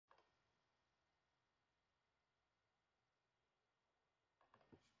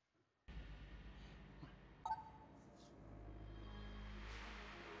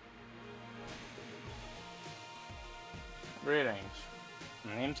Greetings.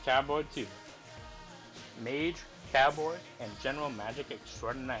 My name's CowboyTuba, mage, cowboy, and general magic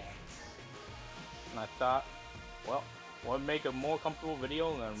extraordinaire. And I thought, well, what would make a more comfortable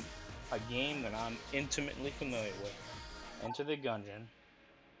video than a game that I'm intimately familiar with, Enter the Gungeon.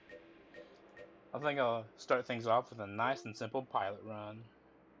 I think I'll start things off with a nice and simple pilot run.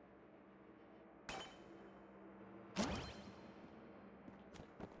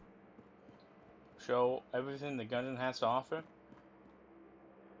 Show everything the Gungeon has to offer,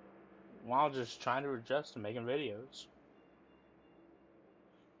 while just trying to adjust to making videos.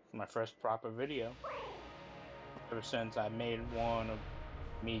 My first proper video, ever since I made one of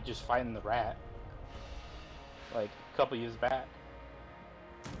me just fighting the rat, like a couple years back.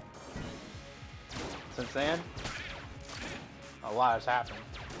 Since then, a lot has happened.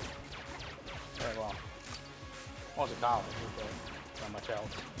 Yeah, well, most of college, but not much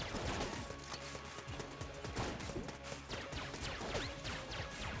else.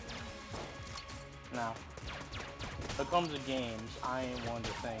 Now, when it comes to games, I ain't one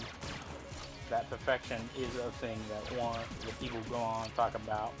to think that perfection is a thing that people go on and talk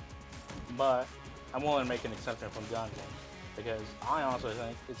about, but I'm willing to make an exception from Gungeon, because I honestly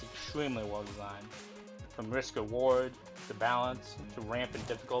think it's extremely well designed. From risk reward, to balance, to rampant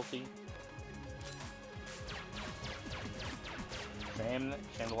difficulty. Shame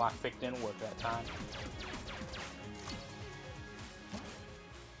the lockpick didn't work that time.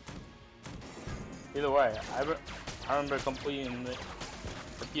 Either way, I remember completing the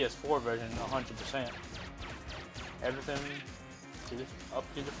PS4 version 100%. Everything up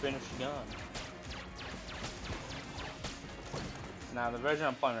to the finished gun. Now the version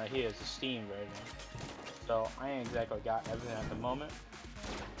I'm playing right here is the Steam version, so I ain't exactly got everything at the moment.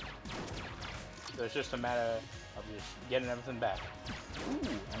 So it's just a matter of just getting everything back. Ooh,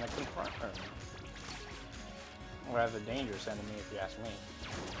 and a confirm. Rather dangerous enemy if you ask me.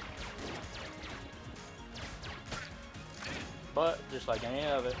 But just like any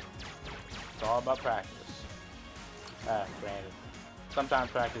other, it's all about practice. Granted,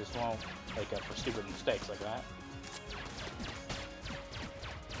 sometimes practice won't make up for stupid mistakes like that.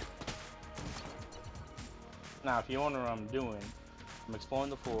 Now, if you wonder what I'm doing, I'm exploring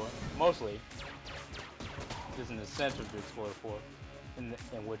the floor. Mostly, there's an incentive to explore the floor, in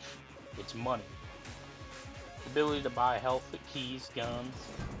which it's money. The ability to buy health, keys, guns,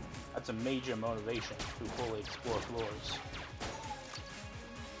 that's a major motivation to fully explore floors.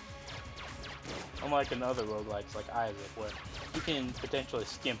 Unlike in other roguelikes like Isaac, where you can potentially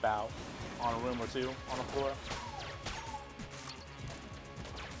skimp out on a room or two on the floor.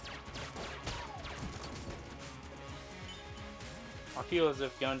 I feel as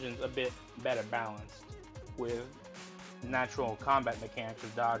if Gungeon's a bit better balanced, with natural combat mechanics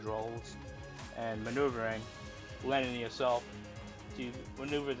of dodge rolls and maneuvering, lending yourself to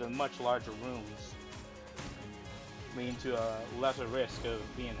maneuver the much larger rooms, leading to a lesser risk of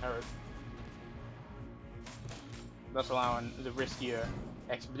being hurt, thus allowing the riskier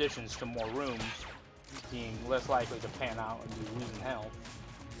expeditions to more rooms being less likely to pan out and you losing health.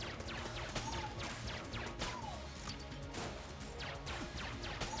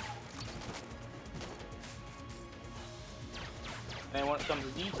 And when it comes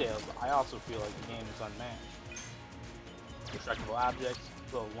to details, I also feel like the game is unmatched. Destructible objects,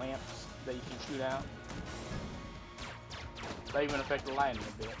 little lamps that you can shoot out, that even affect the lighting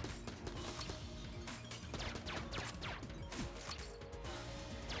a bit.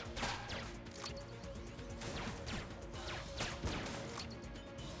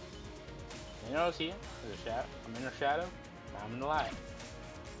 You notice here, there's a shadow. I'm in the shadow, now I'm in the light.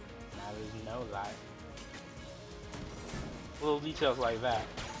 Now there's no light. Little details like that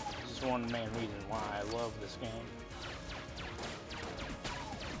is just one of the main reasons why I love this game.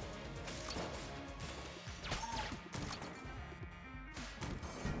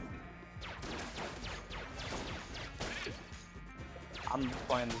 I'm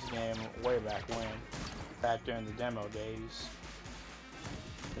playing this game way back during the demo days.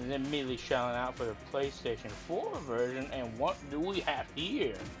 And then immediately shelling out for the PlayStation 4 version, and what do we have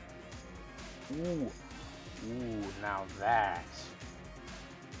here? Ooh, now that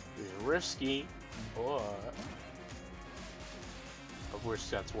is risky, but of course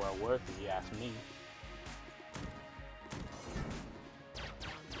that's well worth it, you ask me.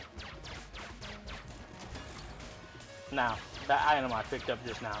 Now, that item I picked up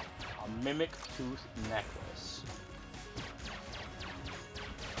just now, a Mimic Tooth Necklace.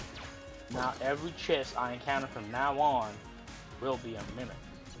 Now, every chest I encounter from now on will be a Mimic,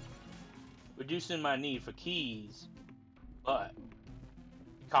 reducing my need for keys, but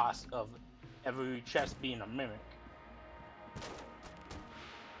the cost of every chest being a Mimic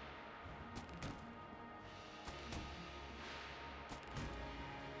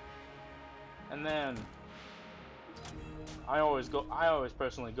And then I always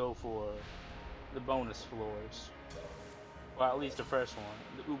personally go for the bonus floors. Well, at least the first one,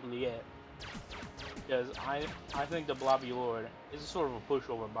 the oubliette. Because I think the Blobby Lord is sort of a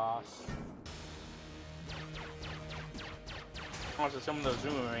pushover boss. Also, some of those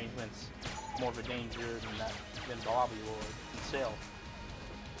room arrangements more of a danger than Blobby Lord himself.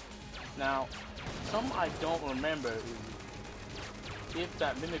 Now, something I don't remember is if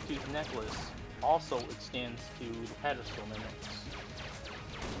that Mimikyu necklace also extends to the pedestal mimics.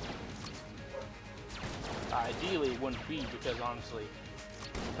 Ideally, it wouldn't be, because honestly,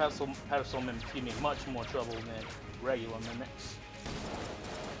 pedestal mimics give me much more trouble than regular mimics.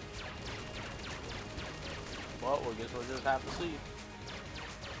 Well, I guess we'll just have to see.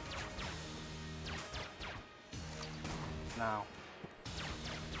 Now,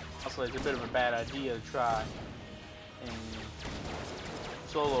 honestly, it's a bit of a bad idea to try and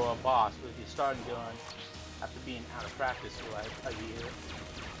solo a boss with your starting gun after being out of practice for like a year.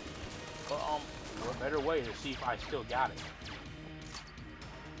 But what better way to see if I still got it?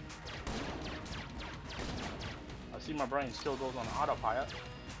 I see my brain still goes on autopilot.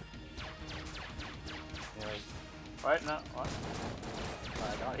 Yeah, right now, what?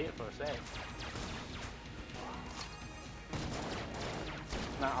 I got hit for a sec.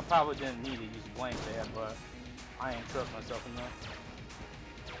 Now, I probably didn't need to use blank there, but I ain't trust myself enough.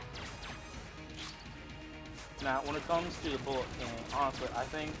 Now, when it comes to the bullet cannon, honestly, I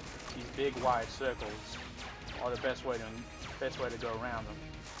think these big wide circles are the best way to go around them.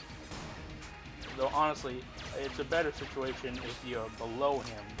 Though honestly, it's a better situation if you're below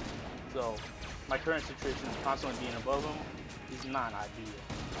him. So, my current situation of constantly being above him is not ideal.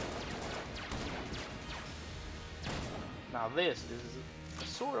 Now this is a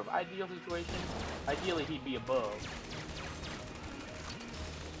sort of ideal situation. Ideally, he'd be above.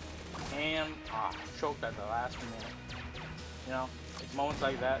 And, choked at the last minute. You know, it's moments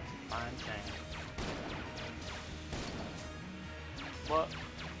like that to find change. But,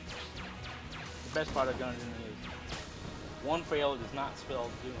 the best part of Gungeon is, one fail does not spell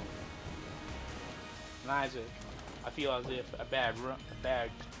doom. Neither, I feel as if a bad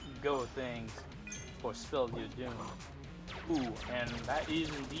go of things or spelled your doom. Ooh, and that is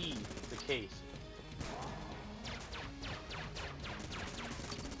indeed the case.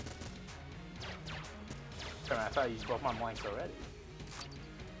 I thought I used both my blanks already.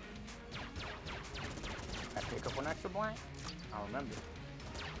 I pick up one extra blank? I remember.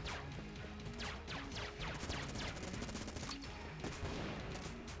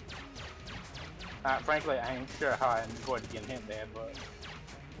 Frankly, I ain't sure how I avoided getting hit there, but...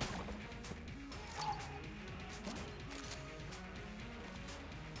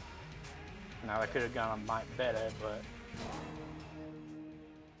 Now, I could have gone a mite better, but...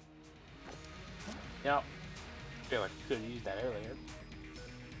 Yep. I feel like I could have used that earlier.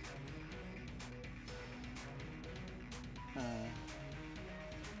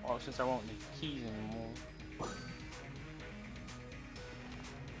 Well, since I won't need keys anymore...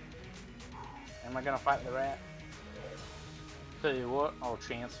 Am I gonna fight the rat? Tell you what, I'll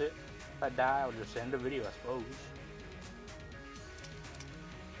chance it. If I die, I'll just end the video, I suppose.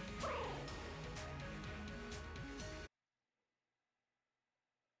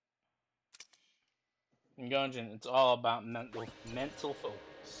 In Gungeon, it's all about mental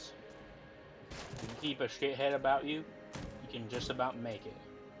focus. If you keep a straight head about you, you can just about make it.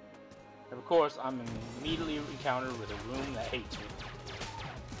 And of course, I'm immediately encountered with a room that hates me.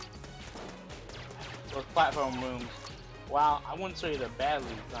 Those platform rooms, while I wouldn't say they're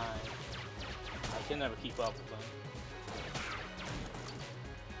badly designed, I can never keep up with them.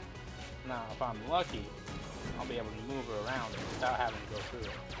 Now, if I'm lucky, I'll be able to move around it without having to go through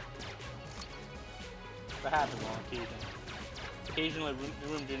it. That happens on occasion. Occasionally,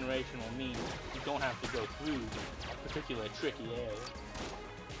 room generation will mean you don't have to go through a particular tricky area.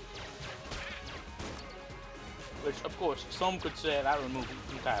 Which, of course, some could say that removes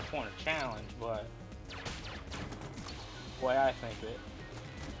the entire point of challenge, but the way I think of it,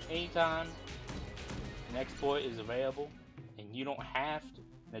 anytime an exploit is available and you don't have to,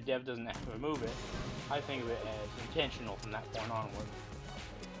 and the dev doesn't have to remove it, I think of it as intentional from that point onward.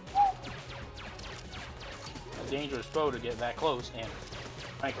 A dangerous foe to get that close, and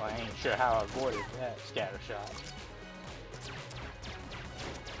frankly, I ain't sure how I avoided that scatter shot.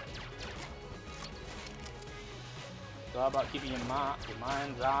 It's all about keeping your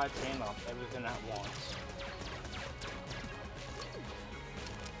mind's eye trained on everything at once.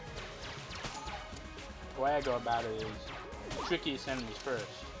 The way I go about it is the trickiest enemies first.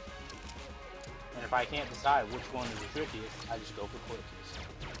 And if I can't decide which one is the trickiest, I just go for quickies.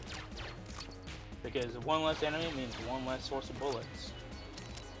 Because one less enemy means one less source of bullets.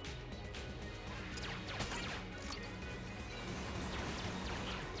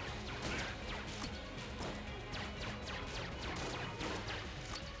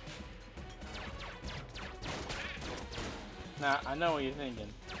 Now, I know what you're thinking.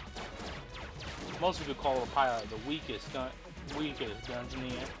 Most people call the pilot the weakest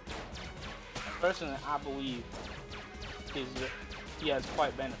dungeoneer. Personally, I believe he has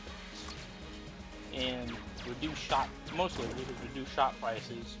quite benefits. And mostly because reduced shot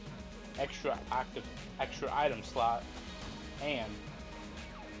prices, extra item slot, and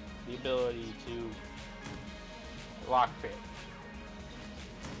the ability to lockpick.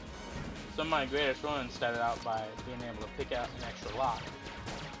 Some of my greatest runs started out by being able to pick out an extra lock.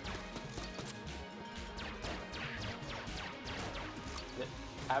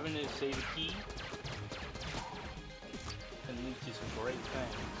 Having to save a key can lead to some great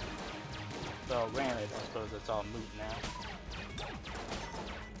things. So granted, I suppose that's all moot now.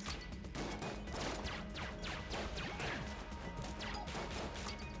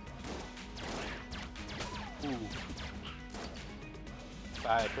 Ooh.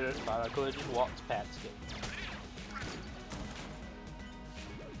 Thought I could have just walked past it.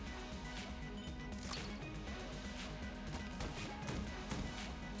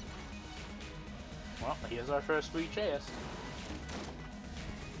 Well, here's our first free chest.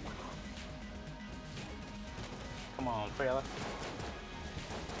 Come on, fella.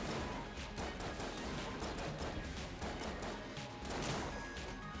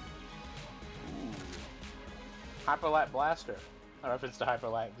 Ooh. Hyperlight Blaster. A reference to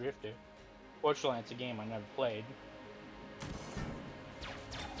Hyperlight Drifter. Fortunately, it's a game I never played.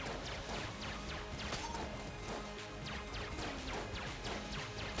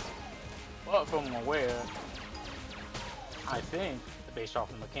 But from aware, I think, based off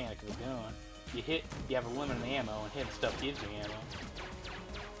the mechanic of the gun, you have a limit of ammo, and hitting stuff gives you ammo.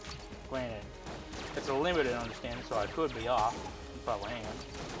 Granted, it's a limited understanding, so I could be off. Probably am.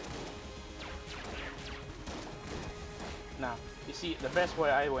 Now, you see, the best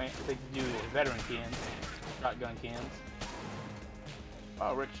way I think to do veteran cans, shotgun cans.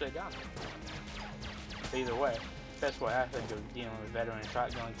 Oh, Ricochet got me. Either way, best way I think of dealing with veteran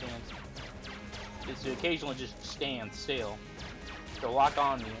shotgun cans is to occasionally just stand still. They'll lock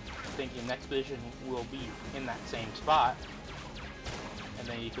on you, think your next position will be in that same spot, and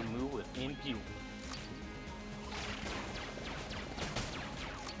then you can move with impunity.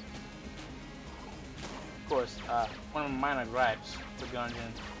 Of course, one of my minor gripes for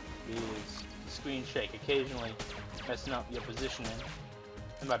Gungeon is screen shake, occasionally messing up your positioning.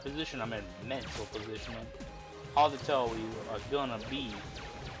 And by position, I mean mental positioning. Hard to tell where you are gonna be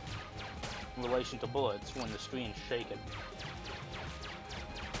in relation to bullets when the screen's shaking.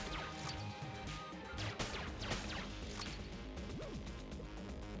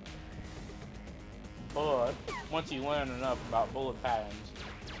 But once you learn enough about bullet patterns,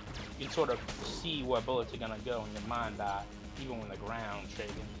 you can sort of see where bullets are gonna go in your mind's eye, even when the ground's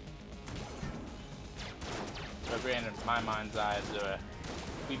shaking. So granted, my mind's eyes are a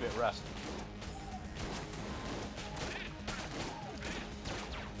wee bit rusty.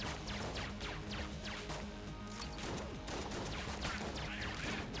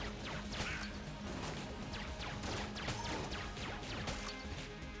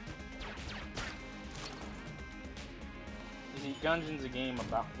 Gungeon's a game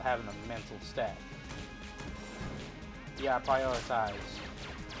about having a mental stack. You gotta prioritize.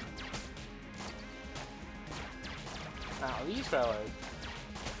 Now these fellas,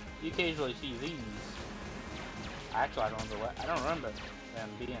 you occasionally see these. Actually, I don't remember them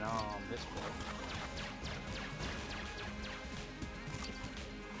being on this board.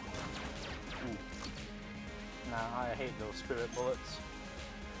 Ooh. Now I hate those spirit bullets.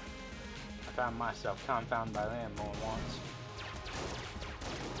 I found myself confounded by them more than once.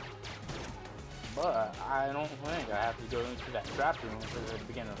 But I don't think I have to go into that trap room at the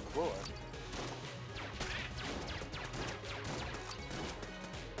beginning of the floor.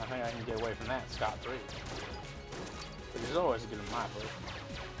 I think I can get away from that scot-free. Which is always good in my book.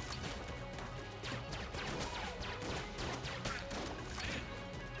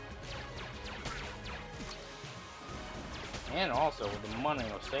 And also, with the money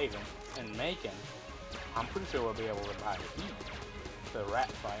we're saving and making, I'm pretty sure we'll be able to buy heat for the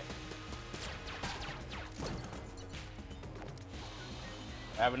rat fight.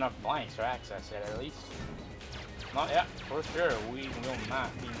 I have enough blanks for access at least. Not yet, for sure. We will not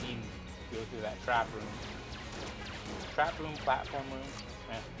be needing to go through that trap room. Trap room, platform room.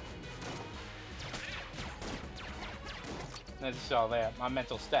 As you saw there, my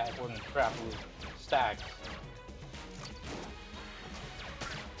mental stat wasn't properly stacks.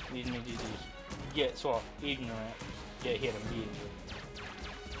 These means you just get sort of ignorant, get hit immediately.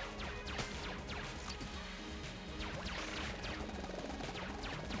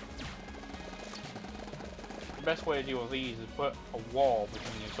 The best way to deal with these is put a wall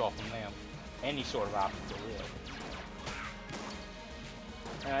between yourself and them. Any sort of obstacle, really.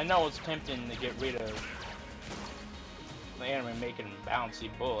 And I know it's tempting to get rid of the enemy making bouncy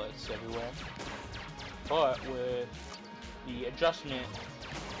bullets everywhere, but with the adjustment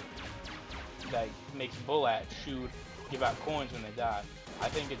that makes bullets give out coins when they die, I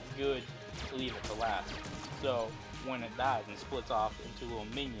think it's good to leave it to last. So when it dies and splits off into little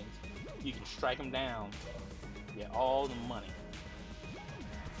minions, you can strike them down, get all the money.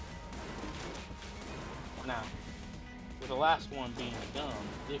 Now, with the last one being a gun,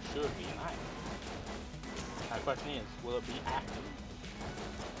 this should be an item. Now the question is, will it be active?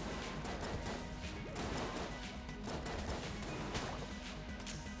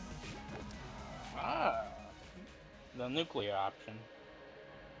 Ah, the nuclear option.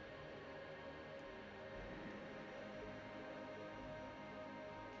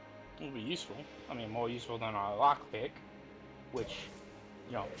 It would be useful. I mean, more useful than our lockpick, which,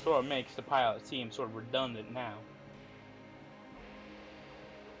 you know, sort of makes the pilot seem sort of redundant now.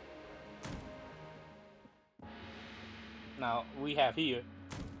 Now, we have here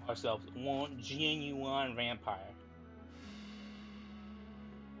ourselves one genuine vampire.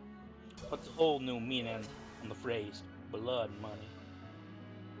 Puts a whole new meaning on the phrase blood money.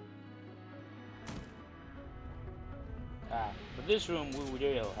 But this room we would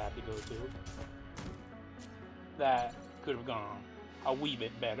all have to go to. That could have gone a wee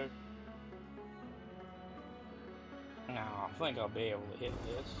bit better. Now, I think I'll be able to hit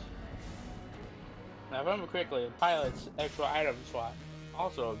this. Now, if I remember correctly, the pilot's extra item slot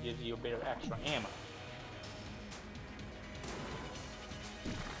also gives you a bit of extra ammo.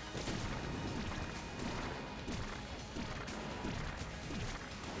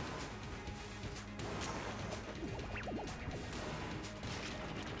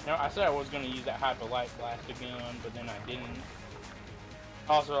 Now, I said I was going to use that Hyper Light Blaster gun, but then I didn't.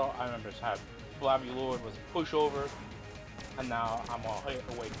 Also, I remember how Blobby Lord was a pushover, and now I'm all hit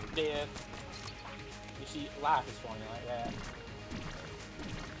away from death. You see, life is funny like that.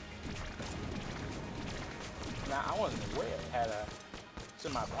 Now, I wasn't aware it had a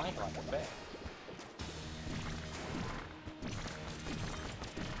semi-blank like effect.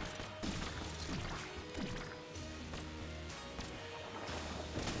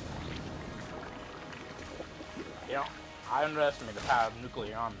 You know, I underestimate the power of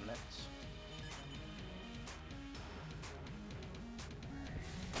nuclear armaments.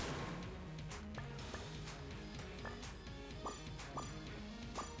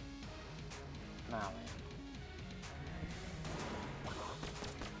 Now then.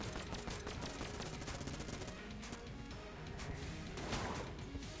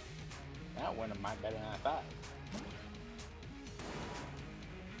 That went a mite better than I thought.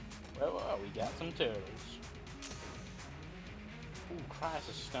 Well, we got some turtles. Ooh,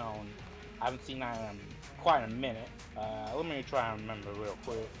 Crisis Stone. I haven't seen that in quite a minute. Let me try and remember real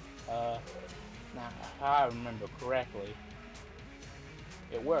quick. Now, if I remember correctly,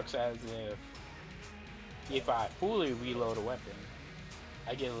 it works as if I fully reload a weapon,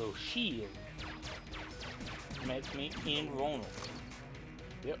 I get a little shield. Makes me invulnerable.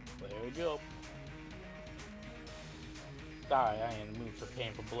 Yep, there we go. Sorry, I ain't in the mood for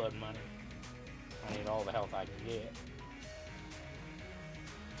paying for blood money. I need all the health I can get.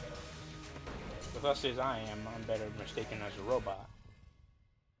 With us as I am, I'm better mistaken as a robot.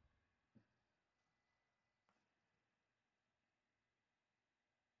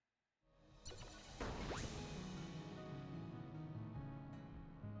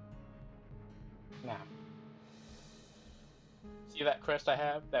 Now, see that crest I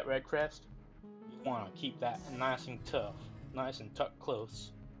have? That red crest? You want to keep that nice and tough, nice and tucked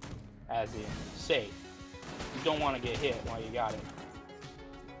close, as in safe. You don't want to get hit while you got it,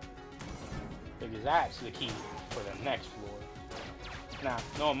 because that's the key for the next floor. Now,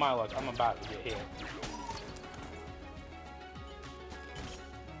 knowing my luck, I'm about to get hit.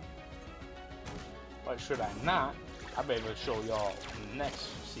 But should I not, I'll be able to show y'all the next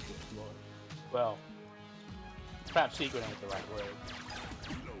secret floor. Well, perhaps secret ain't the right word.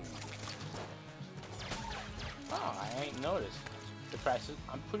 Oh, I ain't noticed. The crisis.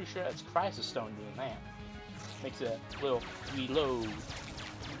 I'm pretty sure that's Crisis Stone doing that. Makes a little reload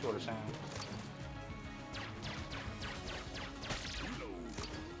sort of sound.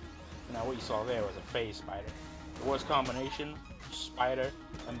 Now what you saw there was a phase spider. The worst combination: spider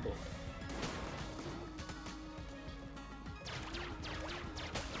and bullet.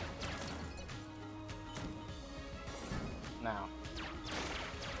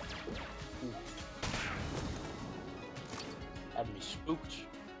 spooked.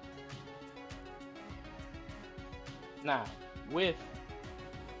 Now, with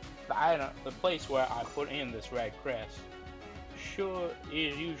the item, the place where I put in this red crest, sure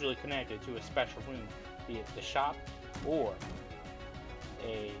is usually connected to a special room, be it the shop or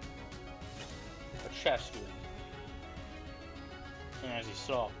a chest room. And as you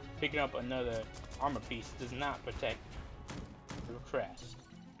saw, picking up another armor piece does not protect the crest.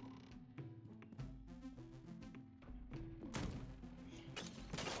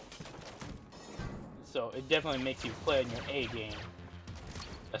 So it definitely makes you play in your A game,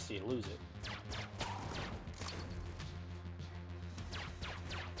 lest you lose it.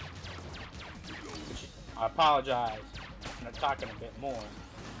 Which, I apologize for not talking a bit more,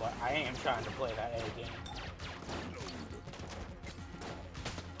 but I am trying to play that A game.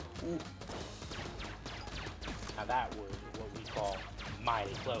 Ooh. Now that was what we call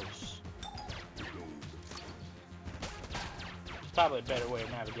mighty close. There's probably a better way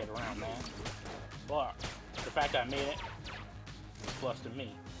to navigate around that. But the fact that I made it is plus to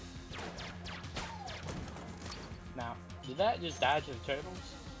me. Now, did that just dodge the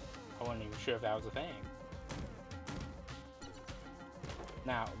turtles? I wasn't even sure if that was a thing.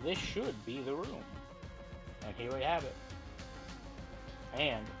 Now, this should be the room. And here we have it.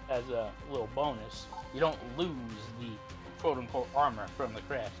 And, as a little bonus, you don't lose the quote-unquote armor from the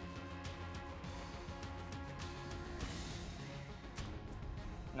crest.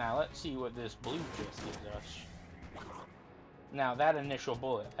 Now, let's see what this blue chest gives us. Now, that initial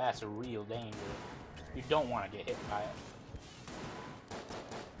bullet, that's a real danger. You don't want to get hit by it.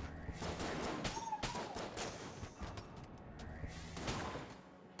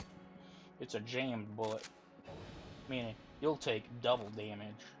 It's a jammed bullet, meaning you'll take double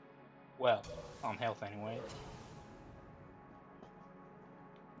damage. Well, on health anyway.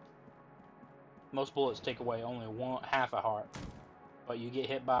 Most bullets take away only half a heart, but you get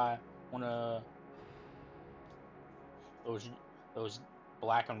hit by one of those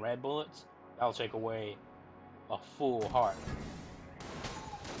black and red bullets, that'll take away a full heart.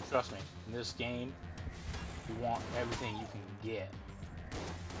 Trust me, in this game, you want everything you can get.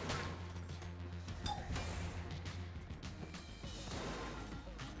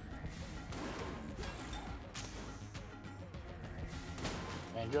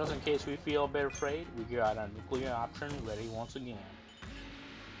 And just in case we feel a bit afraid, we got our nuclear option ready once again.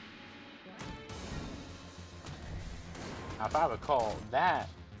 Now, if I recall, that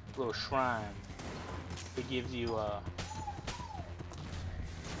little shrine, it gives you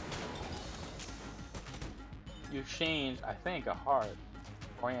you exchange, I think, a heart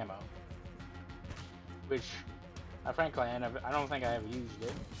or ammo, which, frankly, I don't think I ever used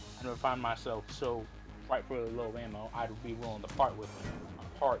it. I never found myself so frightfully low of ammo, I'd be willing to part with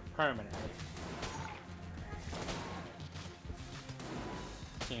a heart permanently.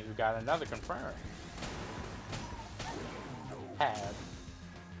 Seems we got another confirmed. Have.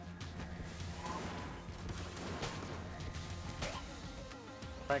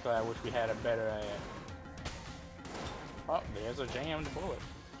 Frankly, I wish we had a better. Oh, there's a jammed bullet.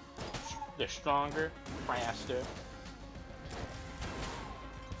 They're stronger, faster,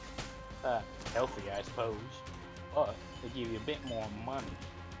 healthy, I suppose, but they give you a bit more money.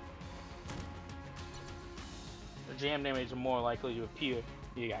 The jam damage are more likely to appear if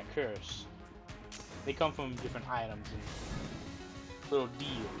you got cursed. They come from different items and little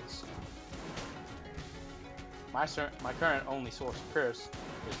deals. My current only source of curse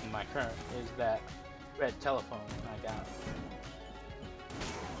is that red telephone I got.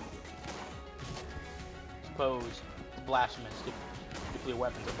 Suppose the blasphemous nuclear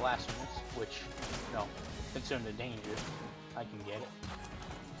weapons are blasphemous, which, you know, consider the danger. I can get it.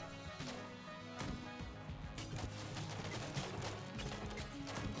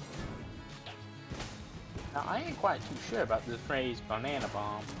 Now, I ain't quite too sure about this phrase banana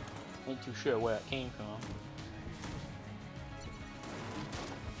bomb. Ain't too sure where it came from.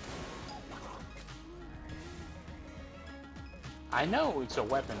 I know it's a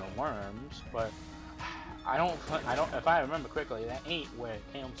weapon of worms, but I don't, if I remember correctly, that ain't where it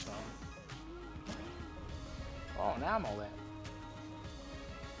comes from. Oh, now I'm all that.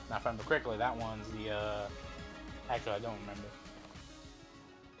 Now, if I remember correctly, that one's the, actually, I don't remember.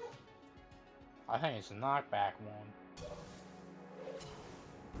 I think it's a knockback one.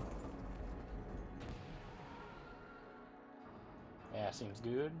 Yeah, seems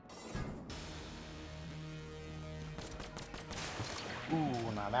good.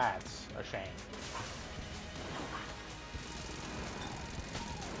 Ooh, now that's a shame.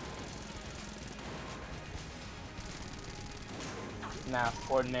 Now,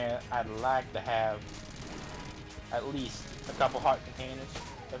 ordinarily, I'd like to have at least a couple heart containers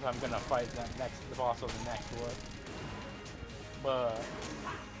if I'm gonna fight the boss of the next floor. But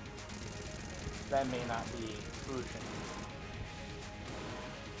that may not be fruition.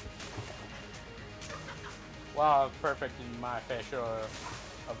 While I've perfected my fair share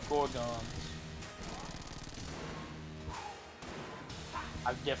of Gorgons,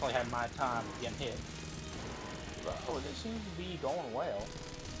 I've definitely had my time getting hit. But, oh, this seems to be going well.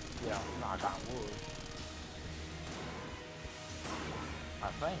 You know, knock on wood. I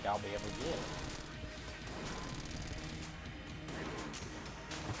think I'll be able to get it.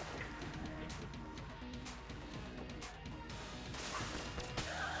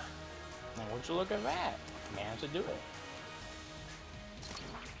 And would you look at that? Managed to do it.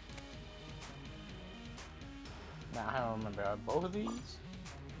 Now, I don't remember, are both of these?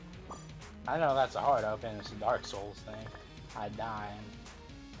 I know that's a hard open, it's a Dark Souls thing. I die and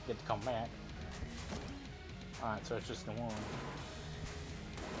get to come back. Alright, so it's just the one.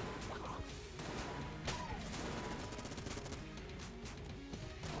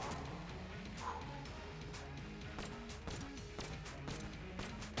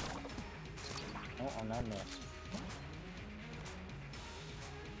 Oh, and that missed.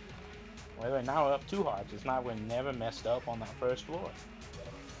 Wait, now we're up 2 hearts. It's not, we never messed up on that first floor.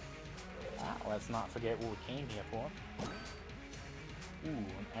 Ah, let's not forget what we came here for. Ooh,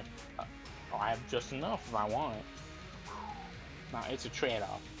 oh, I have just enough if I want it. Now, it's a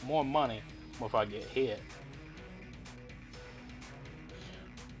trade-off. More money, or if I get hit.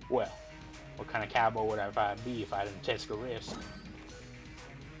 Well, what kind of cowboy would I be if I didn't take a risk?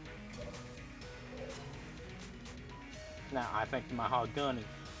 Now, I think my hard gun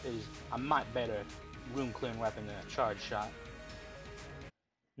is a much better room-clearing weapon than a charge shot.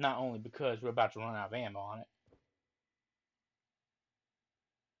 Not only because we're about to run out of ammo on it.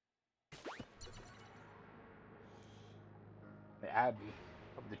 The Abbey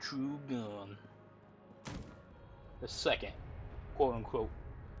of the True Gun. The second, quote-unquote,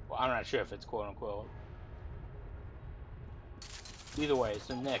 well, I'm not sure if it's quote-unquote. Either way, it's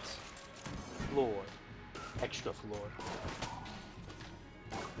the next floor. Extra floor.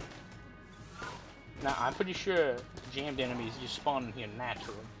 Now, I'm pretty sure jammed enemies just spawn in here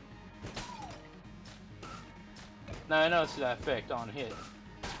naturally. Now, I noticed that effect on hit.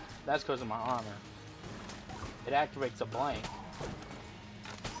 That's because of my armor. It activates a blank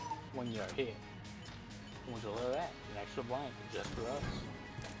when you're hit. Would you look at that? An extra blank just for us.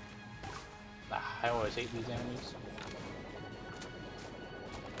 I always hate these enemies.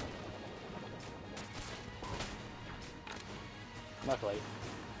 Luckily,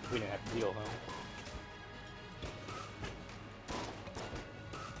 we didn't have to deal with them.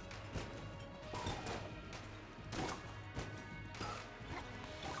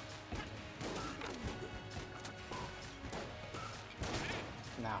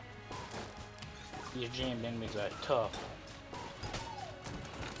 Now, these jammed enemies are tough.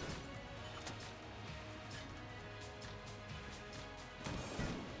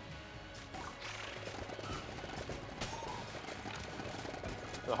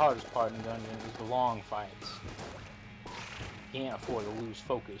 The hardest part in the dungeon is the long fights. You can't afford to lose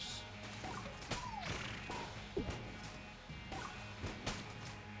focus.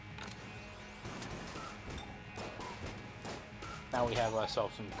 Now we have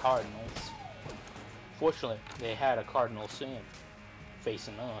ourselves some cardinals. Fortunately, they had a cardinal sin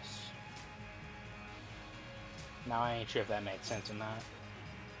facing us. Now I ain't sure if that made sense or not.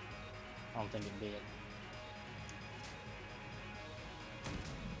 I don't think it did.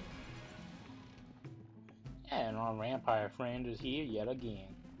 And our vampire friend is here yet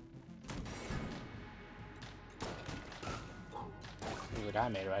again. Looks like I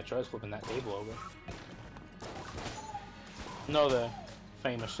made the right choice flipping that table over. Another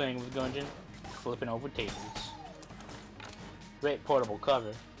famous thing with Gungeon, flipping over tables. Great portable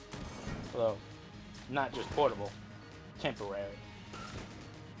cover, although not just portable, temporary.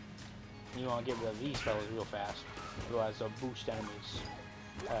 You want to get rid of these fellas real fast, otherwise they'll boost enemies.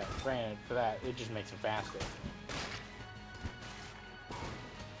 Granted, for that, it just makes them faster.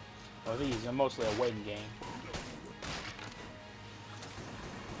 Well, these are mostly a waiting game.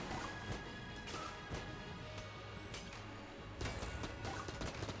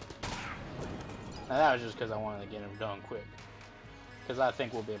 Now that was just because I wanted to get them done quick. Because I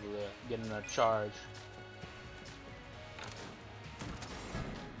think we'll be able to get another charge.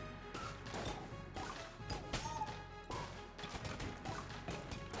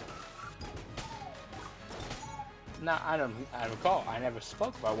 Now, I recall, I never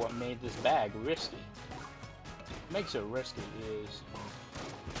spoke about what made this bag risky. What makes it risky is,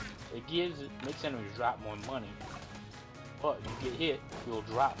 it makes enemies drop more money. But if you get hit, you'll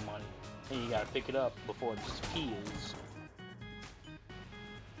drop money. And you gotta pick it up before it disappears.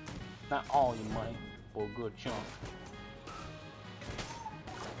 Not all your money, but a good chunk.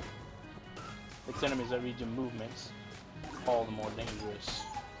 It's enemies that read your movements, all the more dangerous.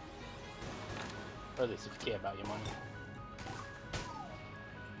 Or at least if you care about your money.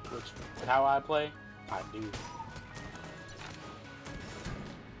 Which, how I play, I do.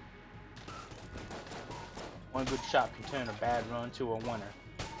 One good shot can turn a bad run to a winner.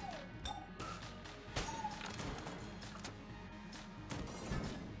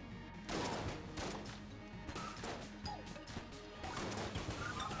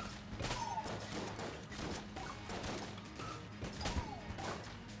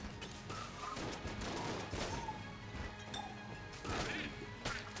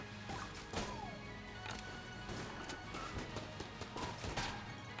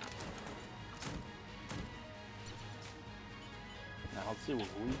 Now let's see what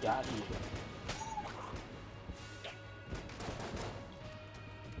we got here.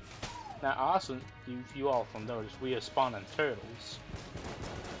 Now, also, if you all can notice, we are spawning turtles.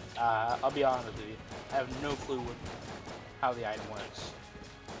 I'll be honest with you, I have no clue how the item works.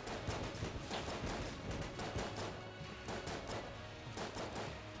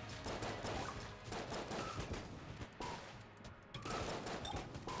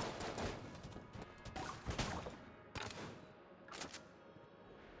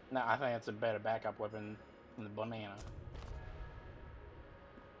 Now, I think it's a better backup weapon than the banana.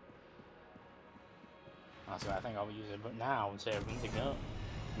 Also, I think I'll use it now instead of the gun.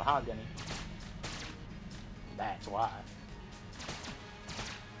 Mahogany. That's why.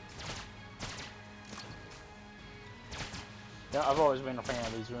 You know, I've always been a fan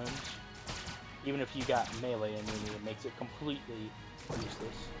of these rooms. Even if you got melee immunity, it makes it completely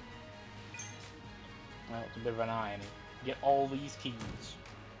useless. Well, it's a bit of an irony. Get all these keys.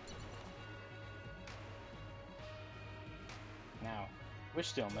 Now, we're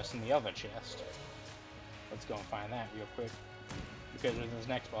still missing the other chest. Let's go and find that real quick. Because with this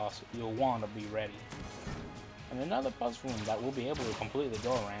next boss, you'll want to be ready. And another puzzle room that we'll be able to completely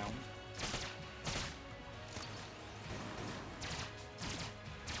go around.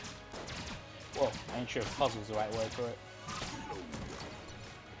 Whoa, I ain't sure if puzzle's the right word for it.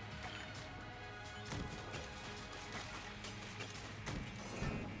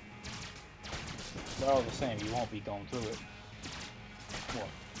 They're all the same, you won't be going through it. What?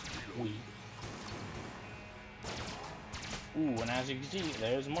 We. Ooh, and as you can see,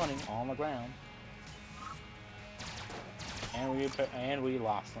 there's money on the ground. And we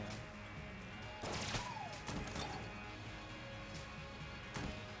lost them.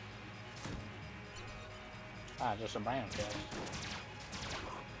 Ah, just a brown chest.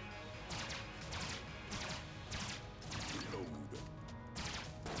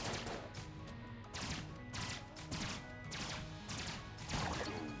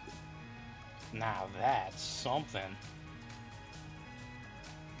 Now that's something.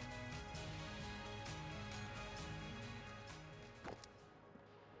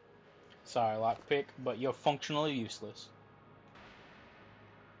 Sorry, lockpick, but you're functionally useless.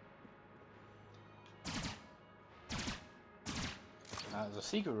 Now there's a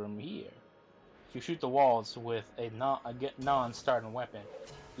secret room here. If you shoot the walls with a non-starting weapon,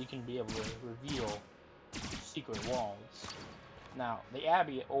 you can be able to reveal secret walls. Now, the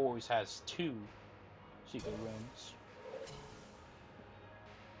Abbey always has 2 secret rooms.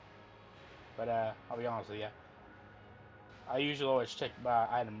 But, I'll be honest with you. I usually always check by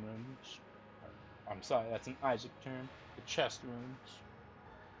item rooms. I'm sorry, that's an Isaac term. The chest rooms.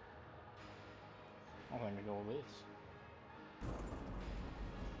 I think I go with this.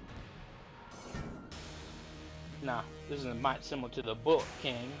 Now, this is might similar to the Bullet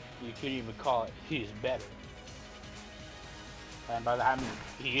King. You could even call it He's Better. And by that I mean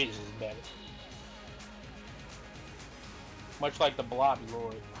he is better. Much like the Blobby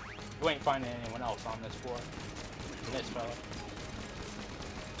Lord. You ain't finding anyone else on this floor. This fella.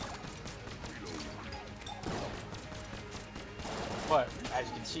 But, as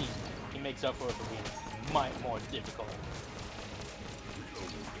you can see, he makes up for it for being much more difficult.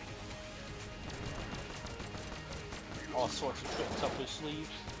 All sorts of tricks up his sleeve.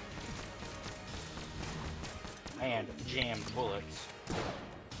 And jammed bullets.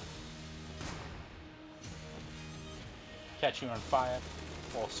 Catch you on fire.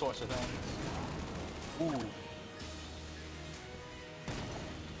 All sorts of things. Ooh.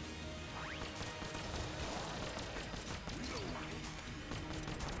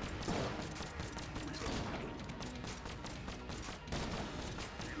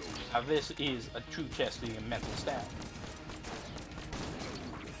 Now this is a true test of your mental stat.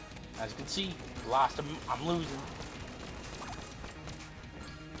 As you can see, lost him. I'm losing.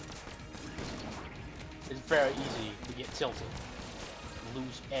 It's very easy to get tilted,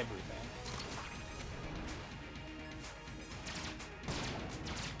 lose everything.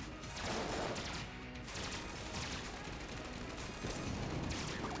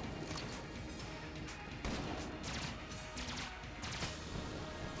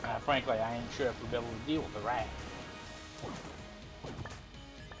 Frankly, I ain't sure if we'll be able to deal with the rat.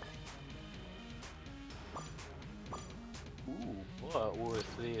 Ooh, but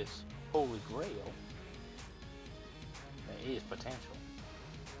with this Holy Grail, there is potential.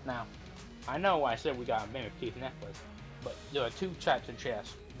 Now, I know I said we got a Mimic Tooth necklace, but there are two types of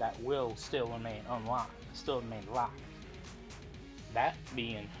chests that will still remain unlocked, still remain locked. That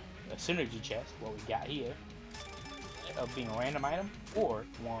being a synergy chest, what we got here, of being a random item, or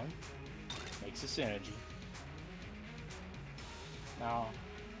one makes a synergy. Now,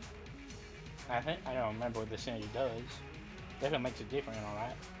 I don't remember what the synergy does. Definitely makes it different and all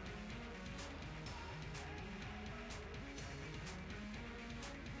that.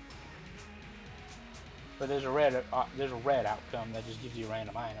 But there's a red outcome that just gives you a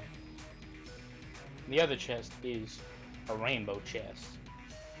random item. The other chest is a rainbow chest.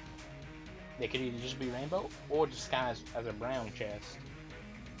 They could either just be rainbow or disguised as a brown chest.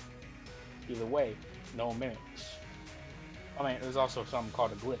 Either way, no mimics. I mean, there's also something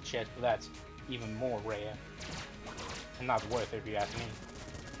called a glitch chest, but that's even more rare. And not worth it if you ask me.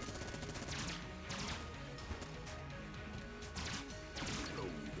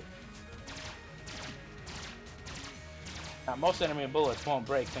 Now, most enemy bullets won't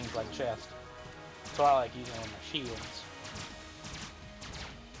break things like chest, so I like using them with my shields.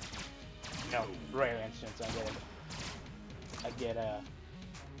 You know, rare instance, I get a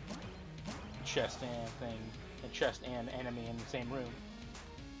chest and enemy in the same room.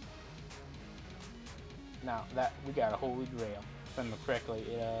 Now that we got a Holy Grail, if I remember correctly,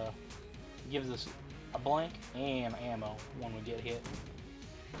 it gives us a blank and ammo when we get hit.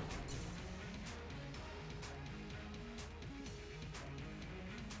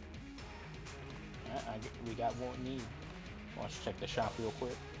 We got what we need. Let's check the shop real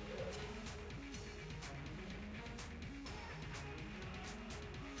quick.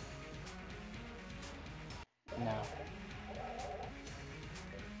 Now,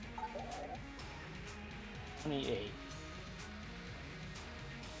 28.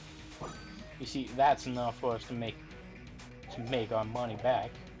 You see, that's enough for us to make our money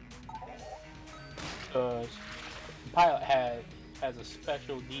back. Because the pilot has a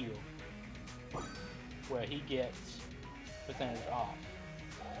special deal where he gets percentage off.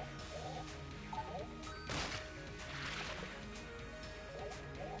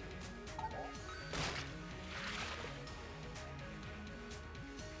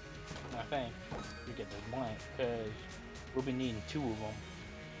 I think we get this blank because we'll be needing 2 of them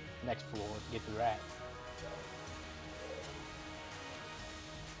next floor to get the rat.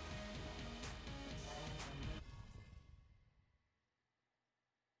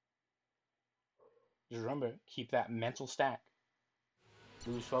 Just remember, keep that mental stack.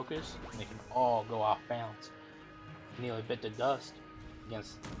 Lose focus, and they can all go off balance. Nearly bit the dust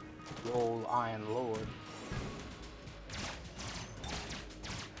against the old Iron Lord.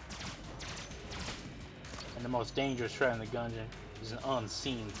 And the most dangerous threat in the Gungeon is an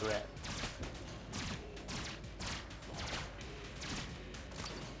unseen threat.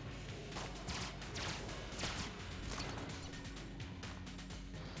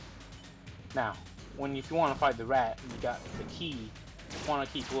 Now, if you want to fight the rat, you got the key. You want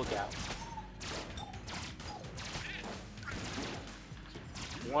to keep lookout.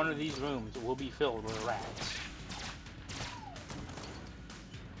 One of these rooms will be filled with rats.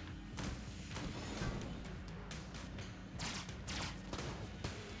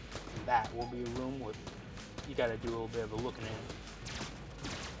 And that will be a room with you gotta do a little bit of a looking in.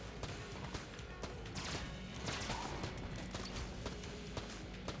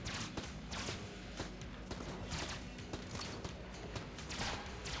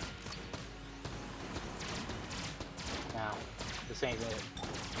 Now, this ain't it.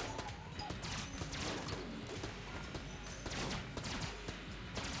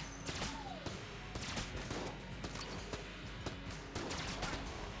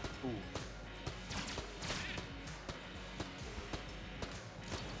 Ooh.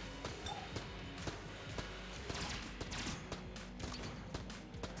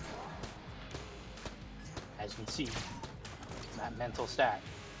 As you can see, that mental stack.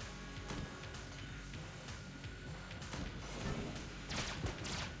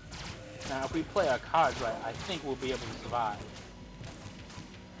 Now, if we play our cards right, I think we'll be able to survive.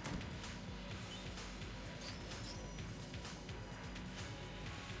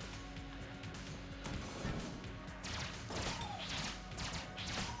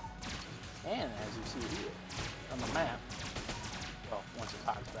 And as you see here on the map, well, once it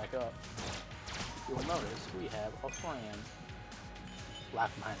pops back up, you'll notice we have a friend.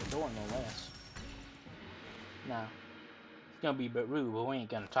 Locked behind the door, no less. Now, it's gonna be a bit rude, but we ain't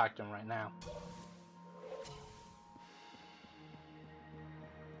gonna talk to him right now.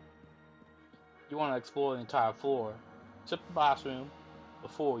 You want to explore the entire floor, except the boss room.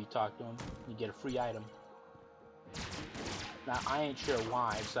 Before you talk to him, you get a free item. Now, I ain't sure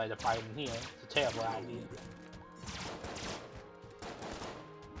why I decided to fight him here. It's a terrible idea.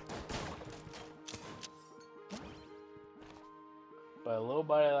 But a little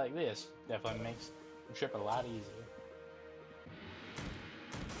buddy like this definitely makes the trip a lot easier.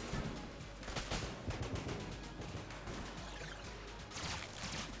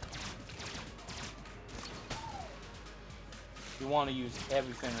 You want to use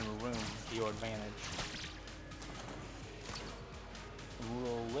everything in the room to your advantage. The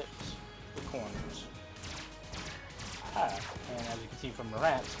little lips, the corners. And as you can see from the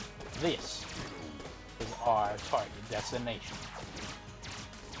rats, this is our target destination.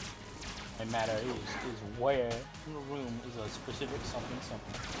 No matter is where in the room is a specific something.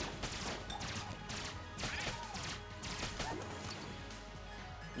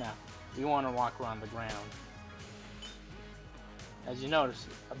 Now, you want to walk around the ground. As you notice,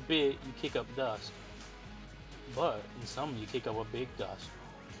 a bit you kick up dust, but in some you kick up a big dust.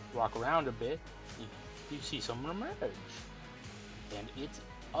 Walk around a bit, you see someone emerge, and it's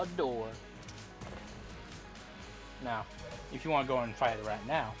a door. Now, if you want to go and fight it right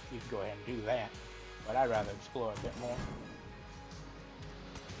now, you can go ahead and do that, but I'd rather explore a bit more.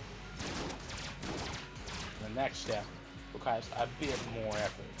 The next step requires a bit more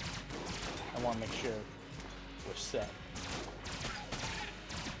effort. I want to make sure we're set.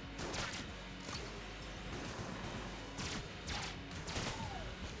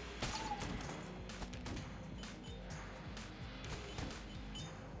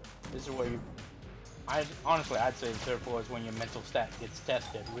 This is where you... honestly, I'd say the third floor is when your mental stat gets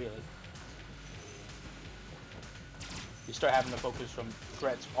tested, really. You start having to focus from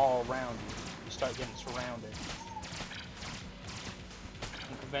threats all around you. You start getting surrounded.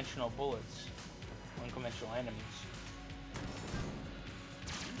 Unconventional bullets. Unconventional enemies.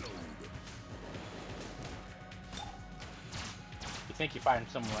 You think you're fighting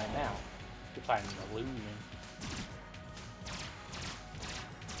someone right now. You're fighting an illusion.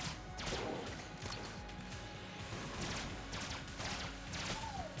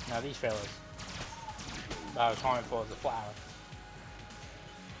 Now these fellas, about as harmful as a flower.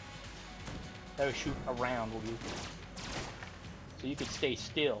 They'll shoot around with you. So you could stay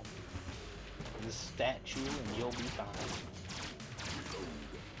still as a statue and you'll be fine.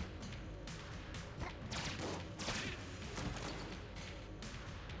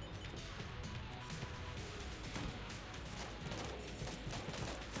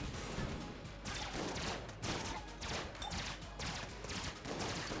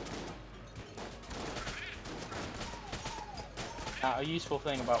 Now, a useful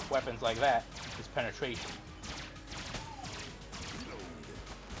thing about weapons like that is penetration.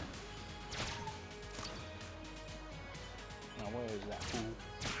 Now, where is that fool?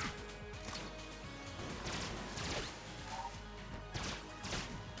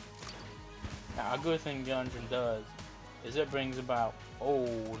 Now, a good thing Gungeon does is it brings about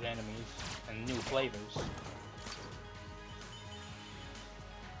old enemies and new flavors.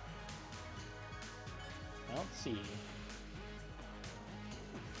 Now, let's see.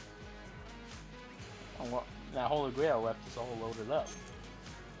 Oh, well, that Holy Grail left us all loaded up.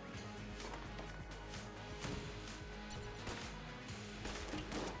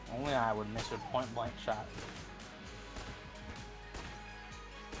 Only I would miss a point-blank shot.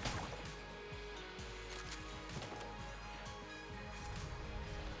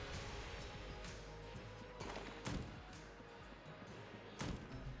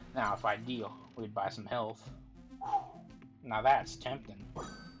 Now, if I deal, we'd buy some health. Now that's tempting.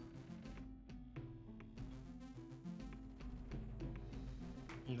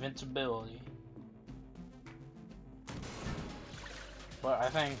 Invincibility. But I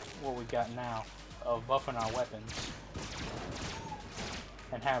think what we got now of buffing our weapons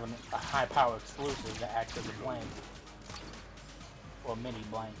and having a high power explosive that acts as a blank or mini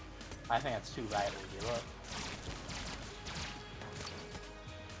blank, I think that's too valuable to give up.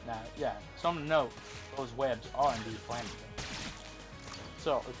 Now, yeah, something to note, those webs are indeed flammable.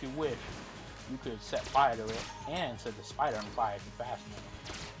 So, if you wish, you could set fire to it and set the spider on fire if you fast enough.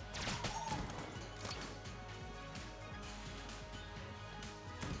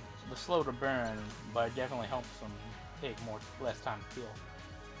 The slow to burn, but it definitely helps them take less time to kill.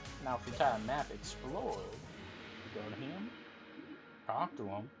 Now if you type map explored, go to him, talk to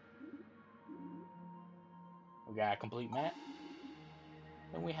him. We got a complete map.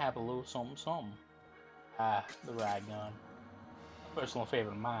 Then we have a little something something. Ah, the ride gun. A personal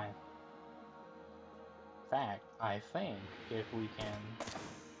favorite of mine. In fact, I think if we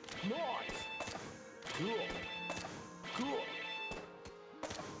can... Nice! Cool! Cool!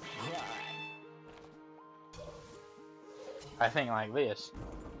 I think like this,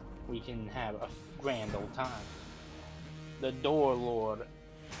 we can have a grand old time. The Door Lord.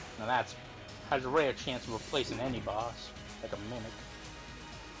 Now that's has a rare chance of replacing any boss, like a mimic.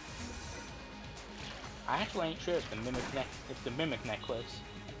 I actually ain't sure if the mimic necklace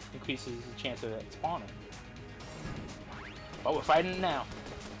increases the chance of it spawning. But we're fighting it now.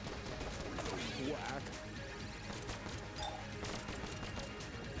 Whack.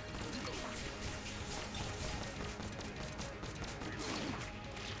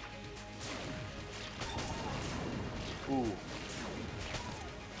 Ooh.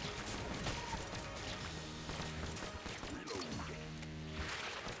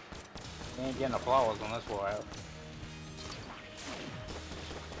 Ain't getting applause on this war out.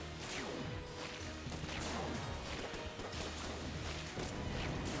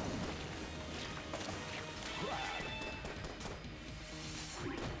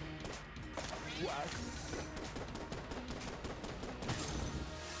 Whack.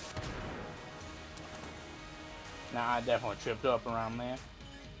 Now I definitely tripped up around there.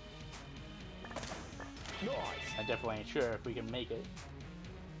 Nice. I definitely ain't sure if we can make it.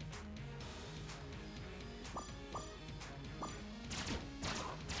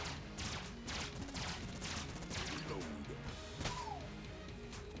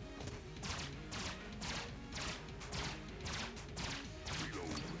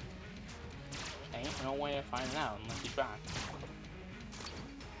 Ain't no way of finding out unless you try.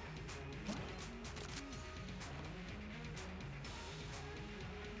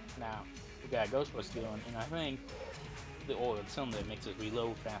 Now, we got a Ghostbusters going, and I think the oil cylinder makes us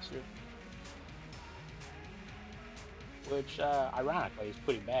reload faster. Which, ironically, is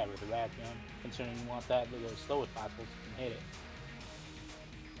pretty bad with the rat gun, considering you want that to go as slow as possible so you can hit it.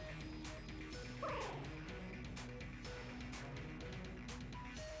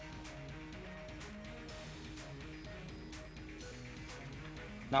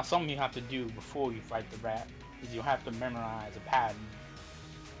 Now, something you have to do before you fight the rat is you have to memorize a pattern.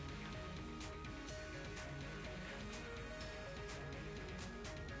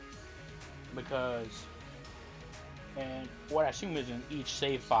 Because, and what I assume is in each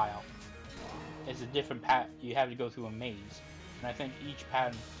save file is a different you have to go through a maze. And I think each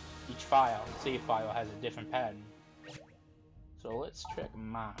save file has a different pattern. So let's check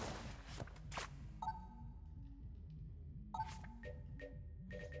them out.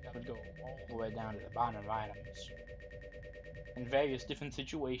 That would go all the way down to the bottom of items. In various different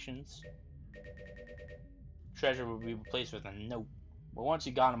situations, treasure will be replaced with a note. But once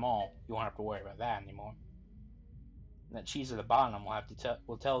you got them all, you won't have to worry about that anymore. And that cheese at the bottom will have to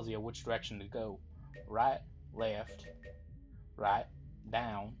tells you which direction to go. Right, left, right,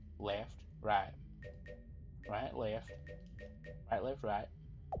 down, left, right. Right, left, right, left, right.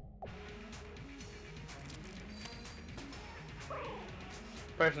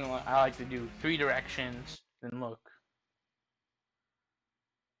 Personally, I like to do 3 directions, then look.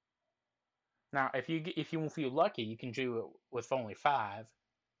 Now, if you feel lucky, you can do it with only 5,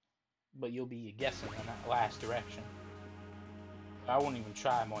 but you'll be guessing in that last direction. I won't even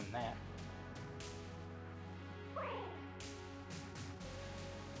try more than that.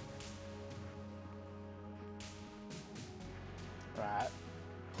 Right.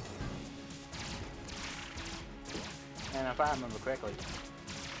 And if I remember correctly,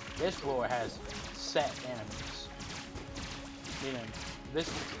 this floor has set enemies. Meaning,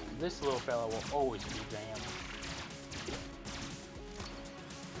 this little fella will always be jammed.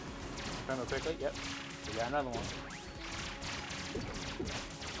 Remember quickly? Yep. We got another one.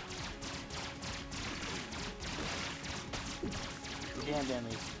 Jammed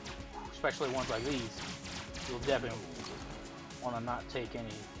enemies, especially ones like these, you'll definitely want to not take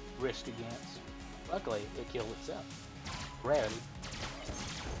any risk against. Luckily, it killed itself. Rarity.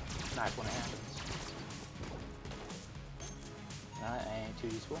 Nice when it happens. That ain't too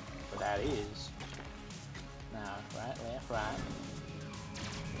useful, but that is. Now, right, left, right.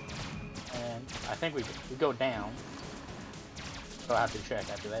 And I think we go down. So I'll have to check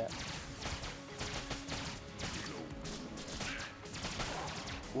after that.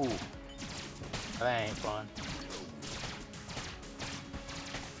 Ooh. That ain't fun.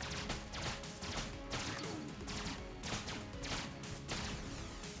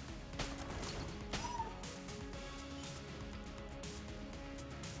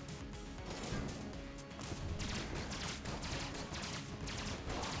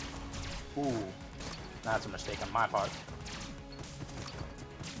 Ooh, that's a mistake on my part.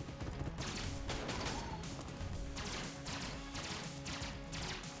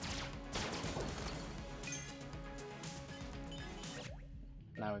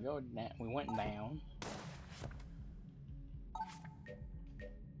 Now we go. We went down.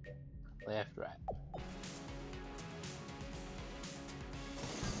 Left, right.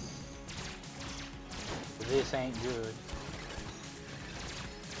 This ain't good.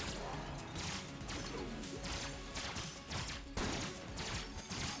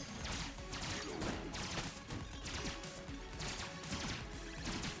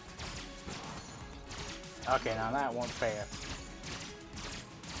 Okay, now that wasn't fair.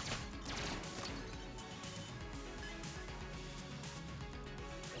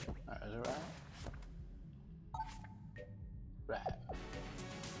 Alright, is it right? Right.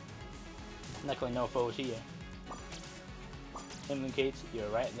 Luckily no foes here. Indicates you're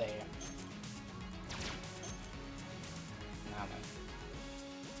right there. Now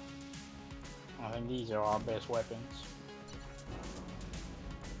then. I think these are our best weapons.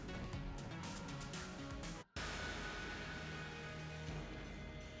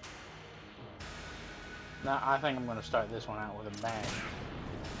 Now I think I'm gonna start this one out with a bang.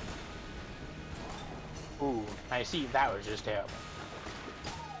 Ooh, I see that was just terrible.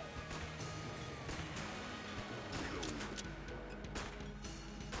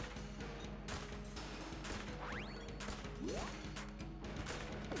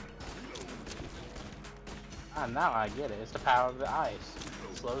 Ah, now I get it. It's the power of the ice.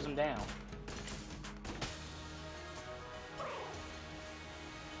 It slows them down.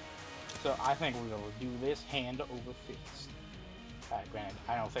 So I think we're gonna do this hand over fist. Granted,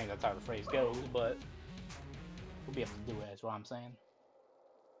 I don't think that's how the phrase goes, but we'll be able to do it, that's what I'm saying.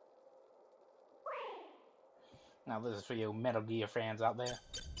 Now this is for you Metal Gear fans out there.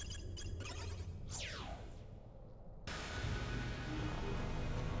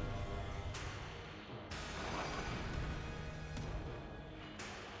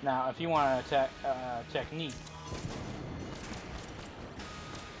 Now, if you want to attack technique,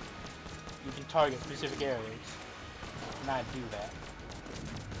 you can target specific areas. Not do that,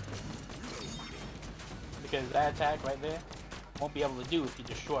 because that attack right there won't be able to do if you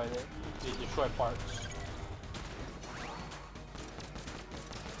destroy it. If you destroy parts.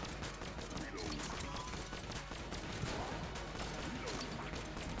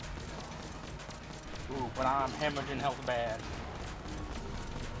 Ooh, but I'm hemorrhaging health bad.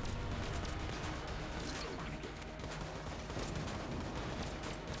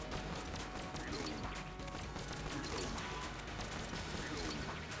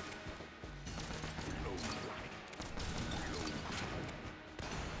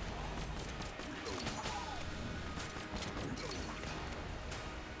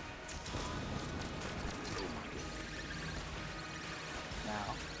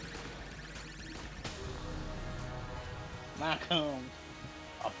 Now comes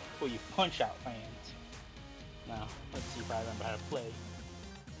for you Punch-Out fans. Now, let's see if I remember how to play.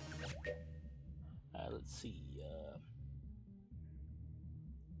 Let's see.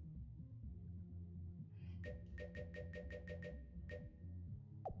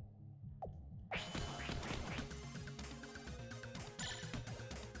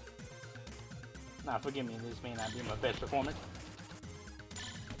 Now, forgive me, this may not be my best performance.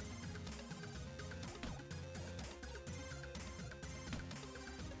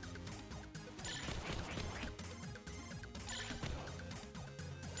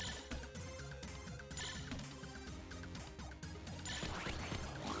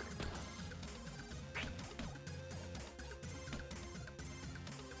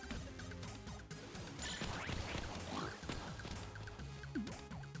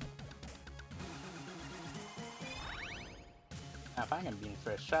 Now, if I can be in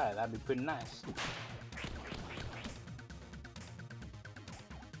first try, that'd be pretty nice.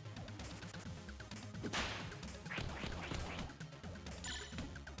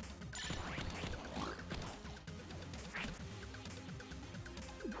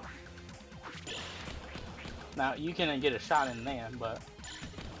 Now, you can get a shot in there, but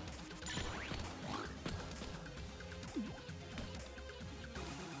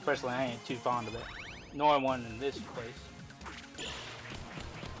personally, I ain't too fond of it. Nor one in this place.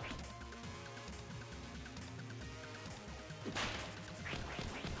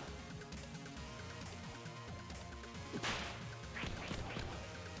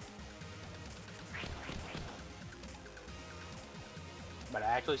 But I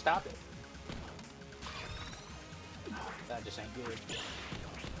actually stopped it. That just ain't good.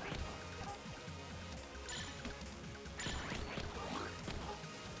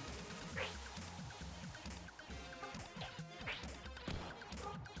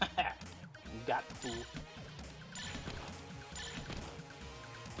 got the fool.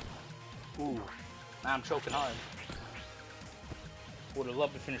 Ooh, now I'm choking hard. Would have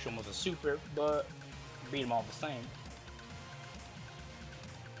loved to finish him with a super, but beat him all the same.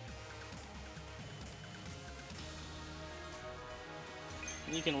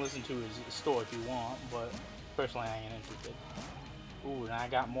 You can listen to his story if you want, but personally I ain't interested. Ooh, and I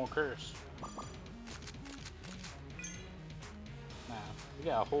got more curse. Now, we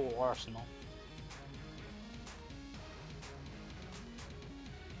got a whole arsenal.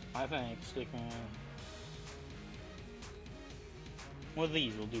 I think sticking one of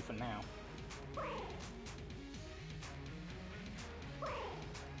these will do for now.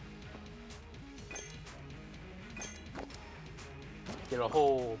 Get a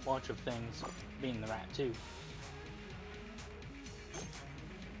whole bunch of things being the rat too.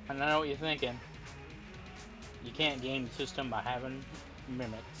 And I know what you're thinking. You can't game the system by having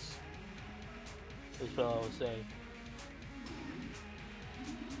mimics. This fellow will say.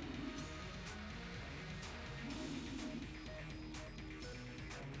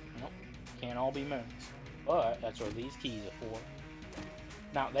 Nope, can't all be mimics. But that's what these keys are for.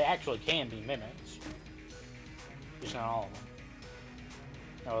 Now, they actually can be mimics. Just not all of them.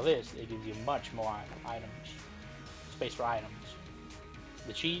 Now with this, it gives you much more items. Space for items.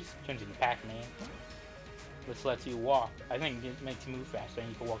 The cheese turns into Pac-Man. This lets you walk. I think it makes you move faster and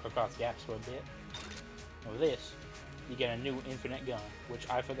you can walk across gaps for a bit. And with this, you get a new infinite gun, which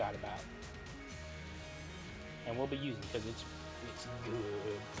I forgot about. And we'll be using because it's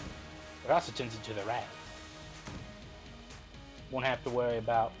good. It also turns into the rat. Won't have to worry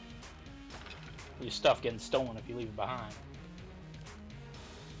about your stuff getting stolen if you leave it behind.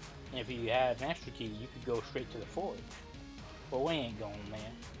 And if you have an extra key, you could go straight to the forge. But we ain't going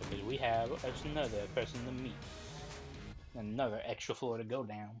there, because we have another person to meet. Another extra floor to go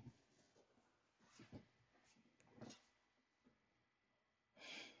down.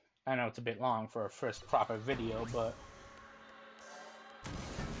 I know it's a bit long for a first proper video, but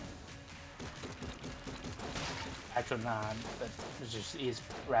actually not, but it just is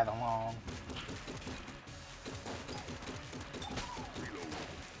rather long.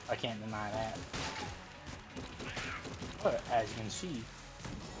 I can't deny that. But as you can see,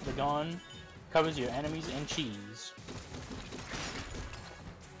 the gun covers your enemies in cheese,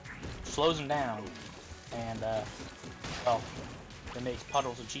 slows them down, and well, it makes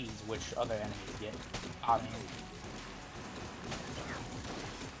puddles of cheese, which other enemies get caught in.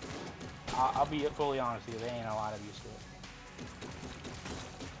 I'll be fully honest with you, there ain't a lot of use to it.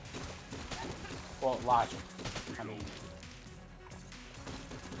 Well, logic. I mean,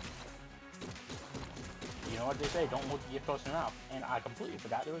 you know what they say, don't look get close enough. And I completely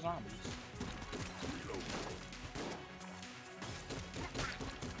forgot there were zombies.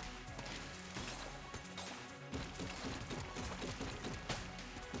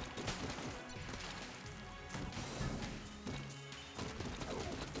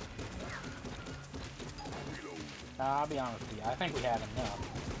 I'll be honest with you, I think we have enough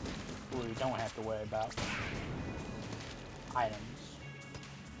where we don't have to worry about items.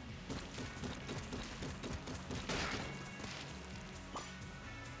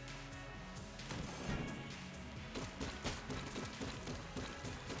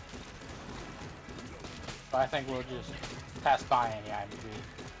 So I think we'll just pass by any items. We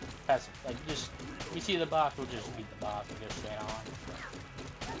pass, like, just, if we see the boss, we'll just beat the boss and go straight on.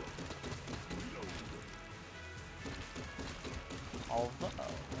 Although,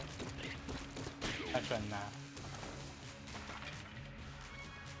 actually, nah.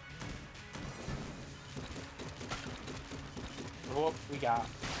 What we got,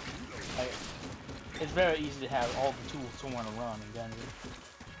 like, it's very easy to have all the tools to want to run in Gungeon.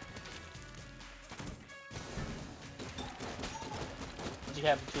 Once you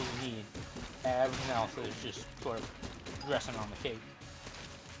have the tools you need, everything else is just sort of dressing on the cake.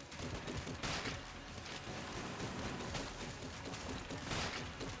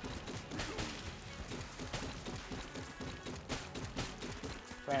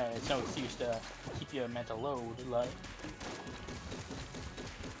 Granted, it's no excuse to keep your mental load, like.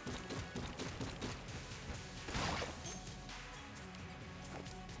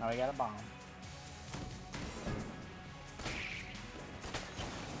 Now we got a bomb.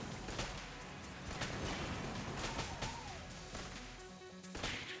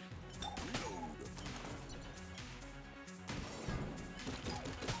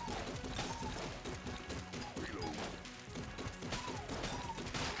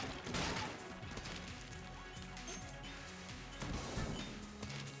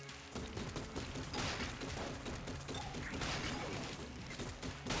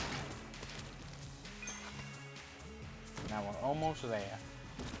 Now we're almost there.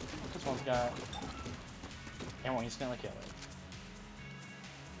 This one's got... And we're instantly kill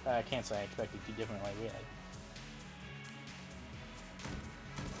it. I can't say I expected too differently, really.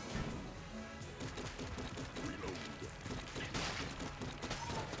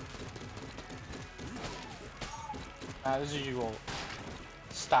 This is usual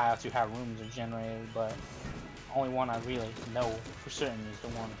style to how rooms are generated, but only one I really know for certain is the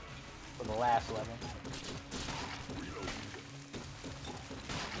one for the last level.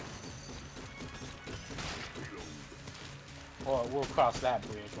 Well, we'll cross that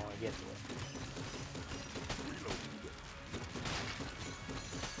bridge when we get to it.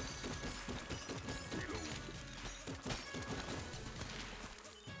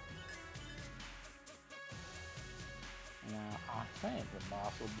 Now, I think the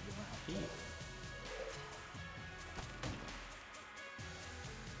boss will be around here.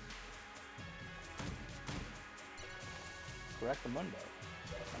 Correct the Mundo.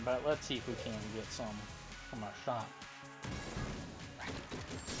 But let's see if we can get some from our shop.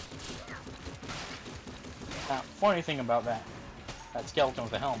 Now, funny thing about that skeleton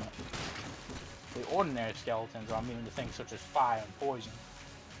with the helmet. The ordinary skeletons are immune to things such as fire and poison.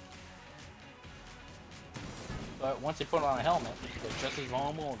 But once they put on a helmet, they're just as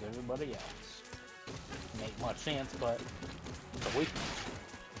vulnerable as everybody else. Doesn't make much sense, but it's a weakness.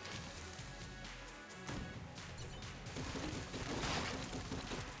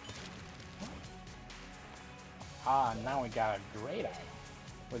 Ah, now we got a great item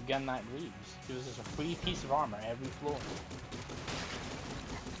with Gun Knight Leaves. Gives us a free piece of armor every floor.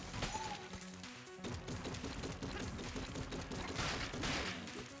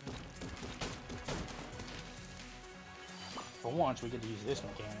 For once, we get to use this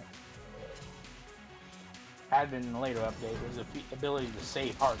mechanic. Had been in a later update, there's the ability to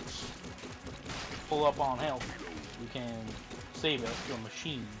save hearts. Pull up on health, you can save it to a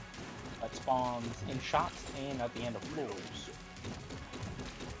machine that spawns in shots and at the end of floors.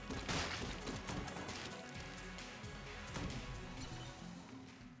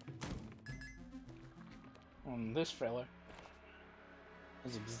 And this fella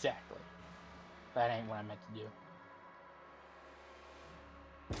is exactly. That ain't what I meant to do.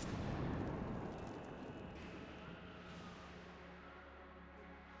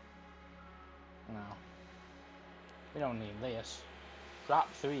 No. We don't need this.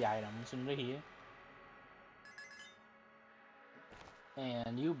 Drop 3 items into here.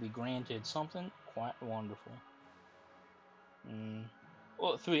 And you'll be granted something quite wonderful.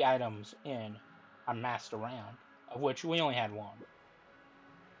 Well, 3 items in our master round, of which we only had 1.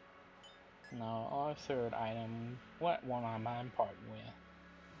 Now, our 3rd item, what one am I parting with?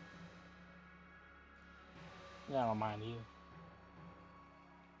 I don't mind you.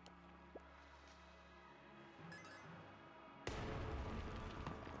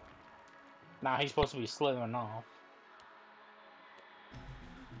 Now, he's supposed to be slithering off.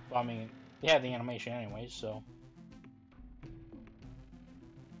 Well, I mean, he had the animation anyways, so.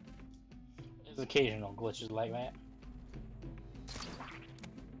 There's occasional glitches like that.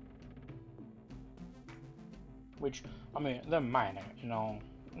 Which, I mean, they're minor, you know,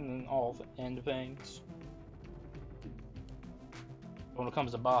 in all the end things. But when it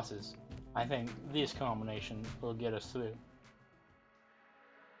comes to bosses, I think this combination will get us through.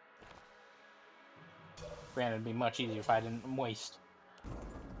 Granted, it'd be much easier if I didn't waste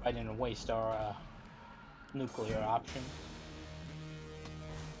our nuclear option.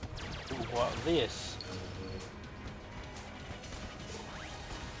 Ooh, what this?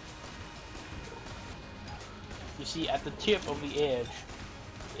 You see, at the tip of the edge,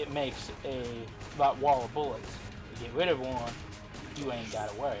 it makes that wall of bullets. To get rid of one, you ain't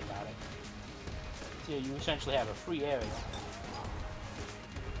gotta worry about it. So you essentially have a free area.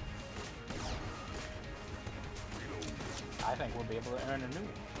 I think we'll be able to earn a new one.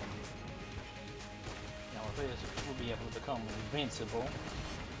 Now with this, we'll be able to become invincible.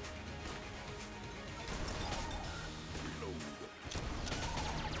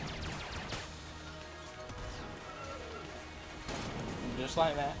 And just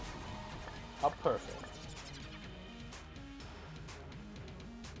like that, up perfect.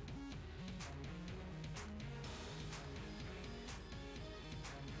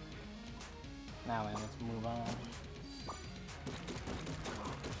 Now then, let's move on.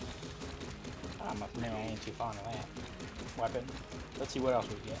 I must admit I ain't too fond of that weapon. Let's see what else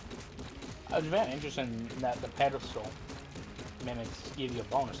we get. It's very interesting that the pedestal mimics give you a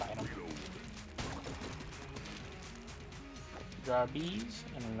bonus item. Jar bees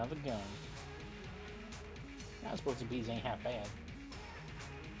and another gun. I suppose the bees ain't half bad.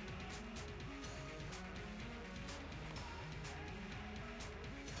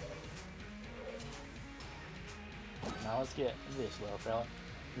 let's get this little fella.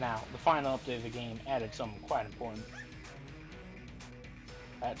 Now, the final update of the game added something quite important.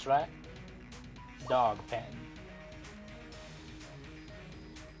 That's right, dog petting.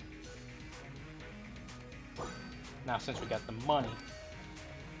 Now, since we got the money,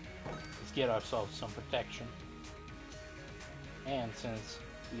 let's get ourselves some protection. And since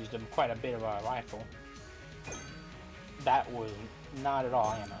we used quite a bit of our rifle, that was not at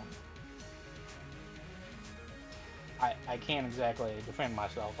all ammo. I can't exactly defend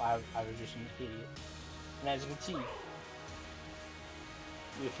myself. I was just an idiot. And as you can see,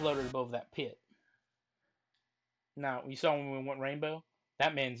 we floated above that pit. Now, you saw when we went rainbow?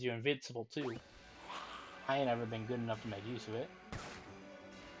 That means you're invincible too. I ain't ever been good enough to make use of it.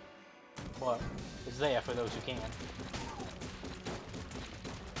 But it's there for those who can.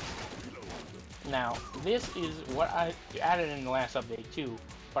 Now, this is what I added in the last update too,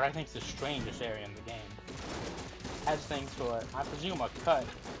 but I think it's the strangest area in the game. It has things for, I presume, a cut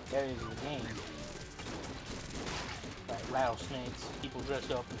areas of the game. Like rattlesnakes, people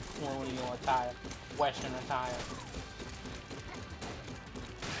dressed up in colonial attire, western attire.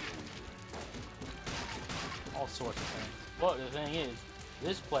 All sorts of things. But the thing is,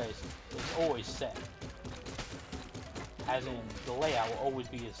 this place is always set. As in, the layout will always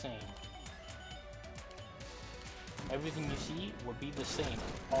be the same. Everything you see will be the same,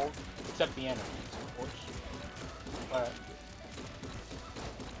 all except the enemies, of course. But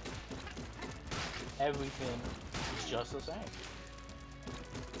everything is just the same.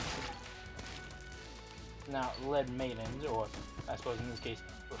 Now, lead maidens, or I suppose in this case,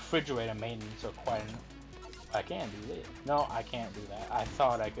 refrigerator maidens, are quite an... I can do this. No, I can't do that. I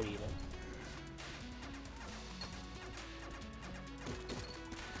thought I could eat it.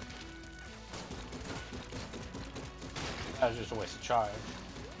 That was just a waste of charge.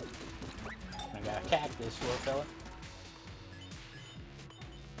 I got a cactus, little fella.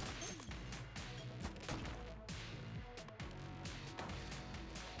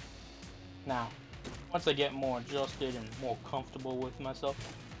 Now, once I get more adjusted and more comfortable with myself,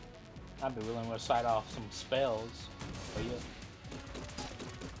 I'd be willing to recite off some spells for you.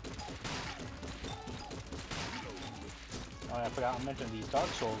 Oh, I forgot to mention these Dark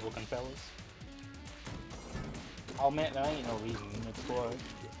Souls looking fellas. I'll admit there ain't no reason to explore it.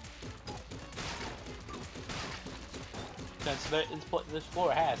 Since this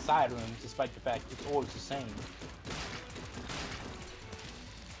floor has side rooms, despite the fact it's always the same.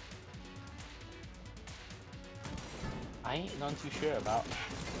 I ain't none too sure about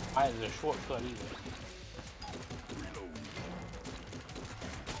why there's a shortcut either.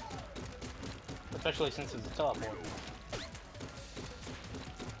 Especially since it's a teleport.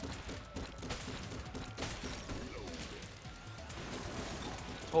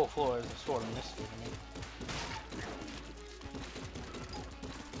 This whole floor is a sort of mystery to me.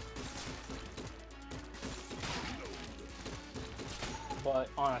 But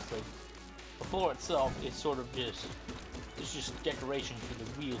honestly, the floor itself is sort of just, it's just decoration for the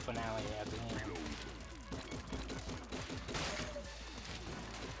real finale at the end.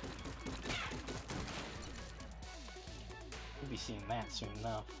 We'll be seeing that soon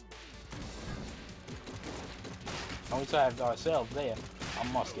enough. Once I have ourselves there, a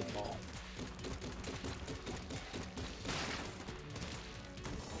musket ball.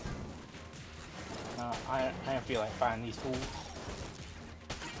 I don't feel like fighting these fools.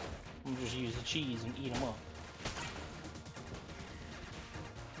 I'm just use the cheese and eat them up.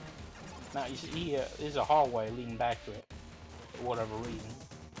 Now you see here, there's a hallway leading back to it, for whatever reason.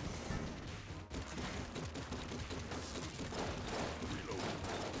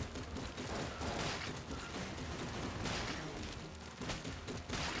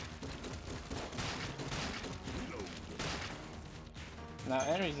 Now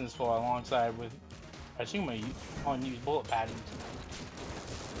enemies in this floor alongside with, I assume, unused bullet patterns.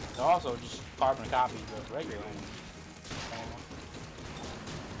 They're also just carbon copies of regular enemies.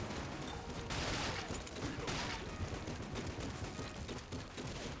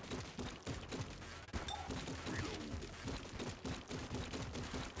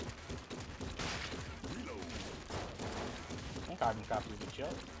 I think carbon copies of each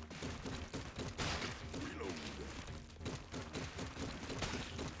other.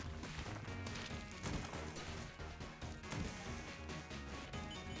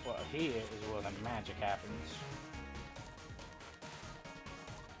 Well, here is where the magic happens.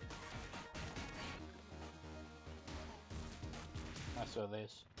 I saw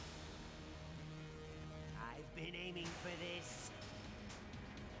this. I've been aiming for this.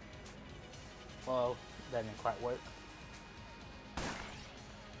 Well, that didn't quite work.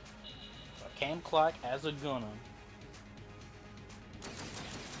 So I came clock as a gunner.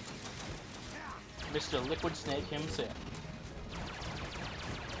 Mr. Liquid Snake himself.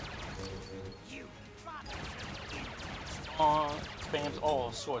 You Spams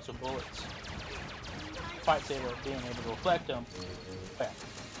all sorts of bullets. Despite Saber being able to reflect them, well,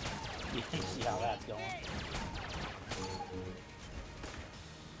 you can see how that's going.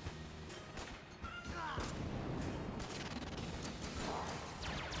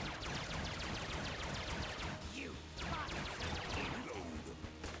 You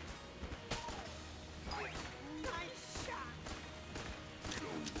nice shot.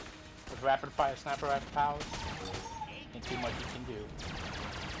 With rapid fire sniper rifle powers, ain't too much you can do.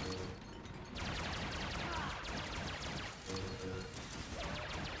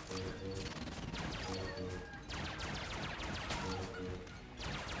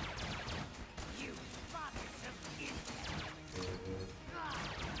 You bothersome idiot.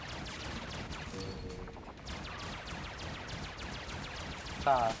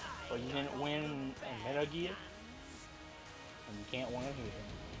 Well, you didn't win in Metal Gear, and you can't win here.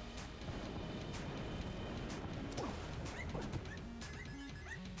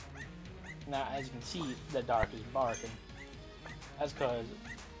 Now, as you can see, the dark is barking. That's because,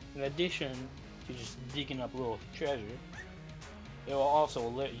 in addition to just digging up little treasure, it will also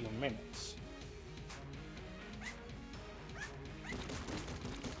alert you in minutes.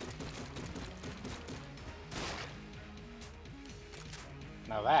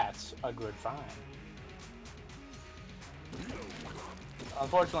 Now that's a good find.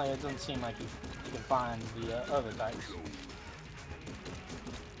 Unfortunately, it doesn't seem like you can find the other types.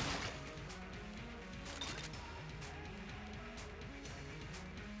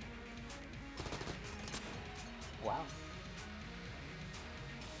 Wow.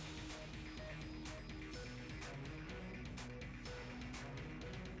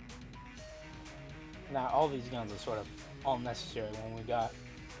 Now, all these guns are sort of unnecessary when we got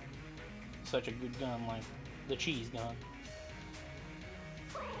such a good gun like the cheese gun.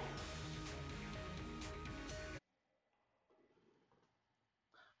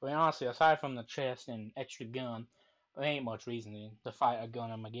 I mean, honestly, aside from the chest and extra gun, there ain't much reason to fight a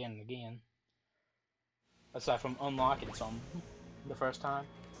gun again and again. Aside from unlocking some the first time.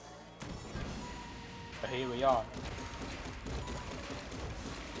 But here we are.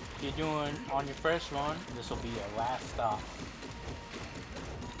 If you're doing on your first run, this will be your last stop.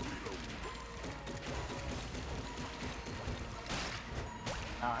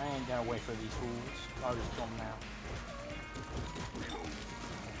 Now, I ain't gonna wait for these fools. I'll just kill them now.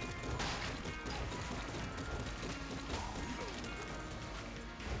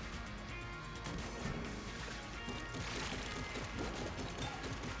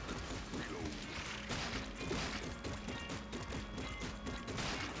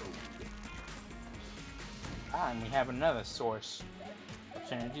 And we have another source of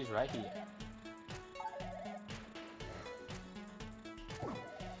synergies right here.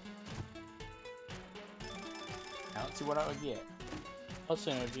 Now let's see what I would get. A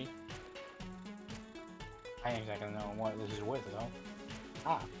synergy. I ain't exactly know what this is with though.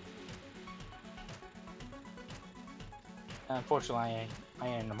 Ah. Unfortunately, I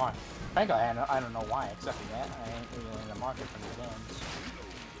ain't in the market. Frankly, I don't know why I accepted that. I ain't really in the market for new guns.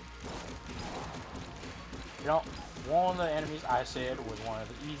 You know, one of the enemies I said was one of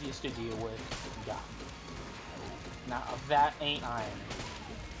the easiest to deal with. Got. Now, that ain't iron.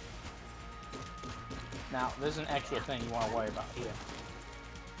 Now, there's an extra thing you want to worry about here.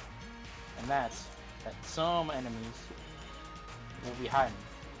 And that's that some enemies will be hiding.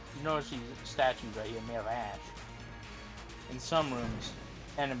 You notice these statues right here made of ash. In some rooms,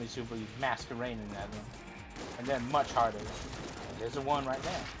 enemies will be masquerading as them. And they're much harder. And there's a one right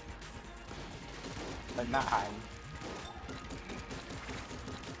there. But not hiding.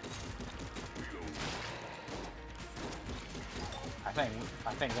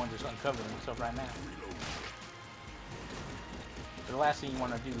 I think one just uncovered himself right now. The last thing you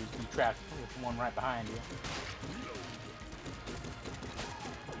want to do is be trapped with one right behind you.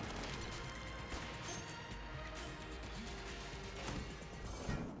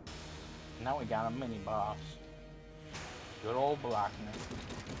 Now we got a mini boss. Good old Blockner.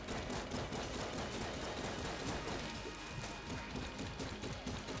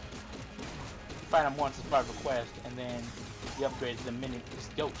 Fight him once as part of a quest, and then he upgrades the mini. This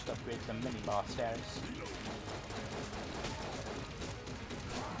ghost upgrades the mini boss status.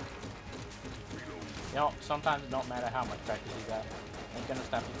 You know, sometimes it don't matter how much practice you got. Ain't gonna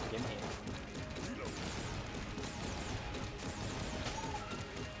stop you from getting hit.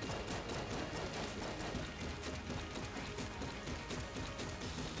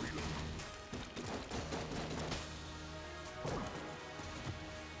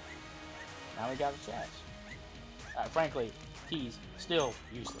 finally got a chest. Frankly, keys still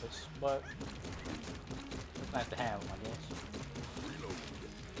useless, but it's nice to have them, I guess.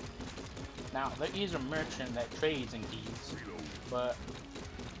 Now, there is a merchant that trades in keys, but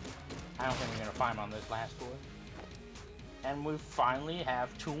I don't think we're gonna find him on this last floor. And we finally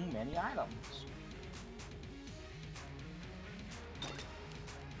have too many items.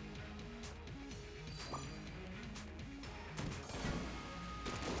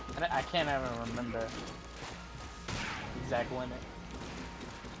 And I can't ever remember the exact limit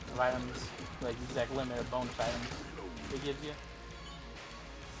of items, like the exact limit of bonus items it gives you.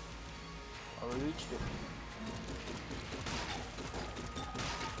 I reached it.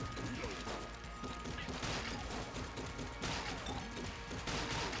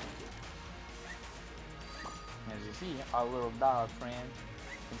 As you see, our little dog friend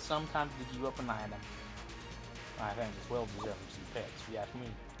can sometimes dig you up an item. I think it's well deserving some pets, if you ask me.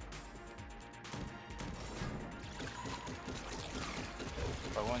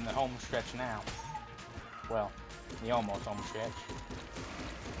 But we're in the home stretch now. Well, the almost home stretch.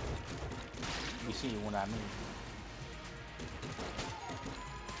 You see what I mean.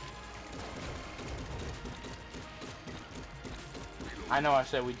 I know I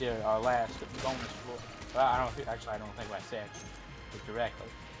said we did our last bonus floor. Well, I don't think I said it directly.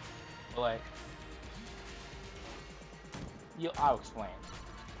 But like, I'll explain.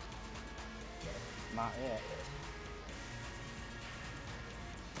 Not yet.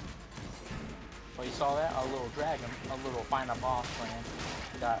 Well, you saw that? Our little dragon, our little final boss friend,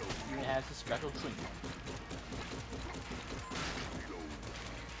 even has a special treatment.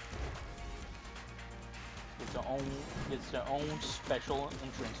 Gets their own special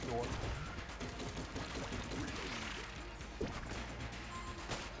entrance door.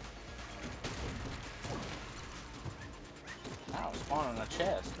 Now spawning a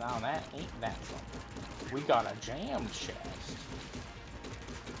chest. Now that ain't that something. We got a jammed chest.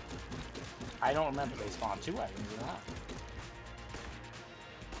 I don't remember they spawned 2 items or not.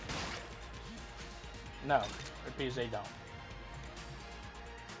 No, it appears they don't.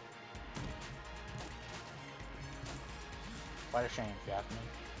 Quite a shame, if you ask me.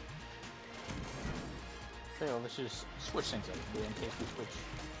 So let's just switch things up a bit in case we switch.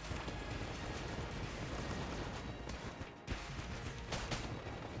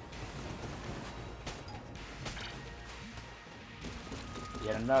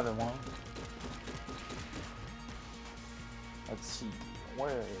 Yet another one. Let's see, where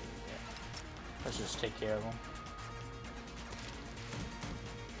is it? Let's just take care of them.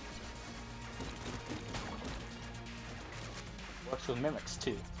 Works with mimics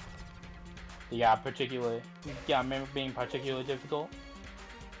too. Mimic being particularly difficult?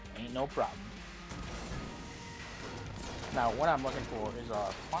 Ain't no problem. Now what I'm looking for is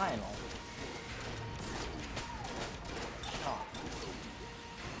our final shop.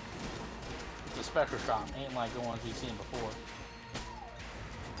 It's a special shop, ain't like the ones we've seen before.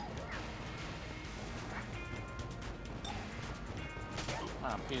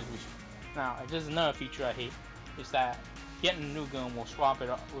 Now, if there's another feature I hate, it's that getting a new gun will swap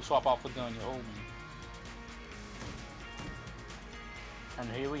off the gun you're holding. And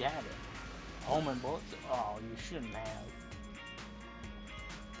here we have it. Homing bullets. Oh, you shouldn't have.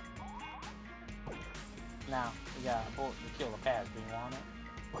 Now, we got a bullet to kill the pass. Do you want it?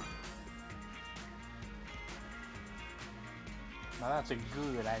 Now that's a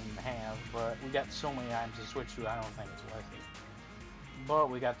good item to have, but we got so many items to switch to, I don't think it's worth it.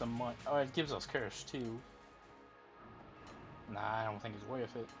 But we got the money. Oh, it gives us curse too. Nah, I don't think it's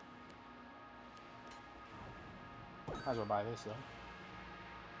worth it. Might as well buy this though.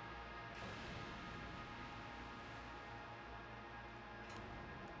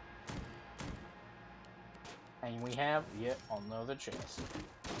 And we have yet another chest.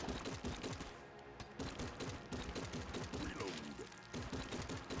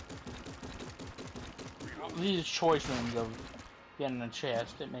 These choice rooms of getting a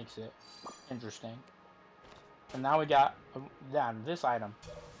chest, it makes it interesting. And now we got this item.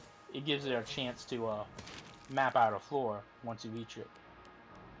 It gives it a chance to map out a floor once you reach it.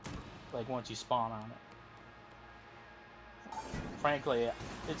 Like once you spawn on it. Frankly,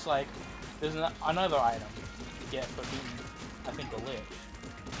 it's like there's another item you get for beating, I think, the Lich,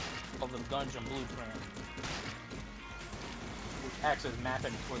 called the Gungeon Blueprint, which acts as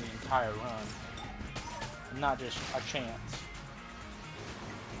mapping for the entire run, not just a chance.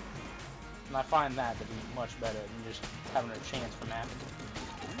 And I find that to be much better than just having a chance for mapping.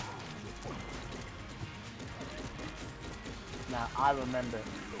 Now, I remember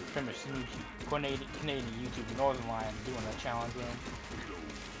Primitive Snoochie, Canadian YouTube Northern Lion doing a challenge room.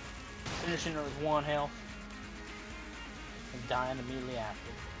 finishing her with 1 health and dying immediately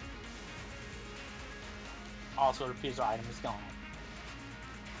after. Also, it appears our item is gone.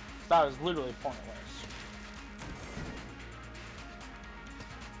 That was literally pointless.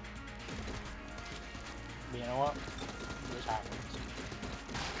 But you know what? This happens.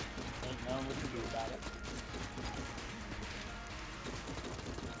 Ain't nothing we can do about it.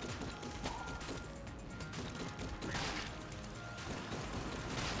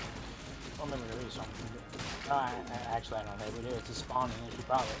 Or maybe there is something. Actually, I don't think we do. It's a spawning issue,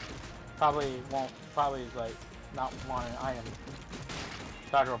 probably. Probably like not want an item.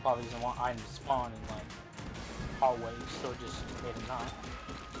 Dodger probably doesn't want items to spawn in like hallways, so just made him not.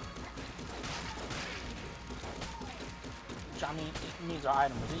 Which I mean, it means our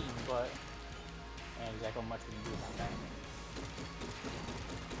item was eaten, but ain't exactly much we can do about that.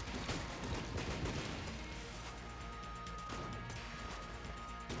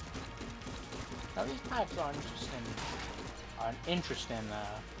 Now these pipes are an interesting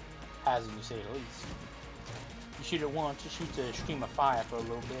hazard, to say the least. You shoot it once, it shoots a stream of fire for a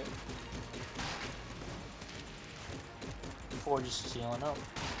little bit before just sealing up,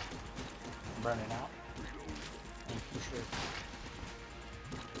 burning out. Ain't too sure.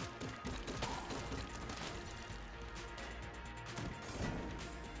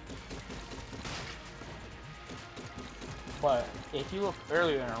 But if you look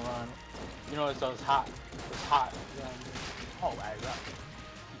earlier in a run, you notice those hot. Oh, right up.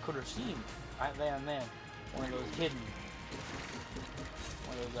 You could have seen right there and then one of those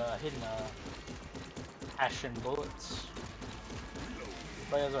hidden ashen bullets.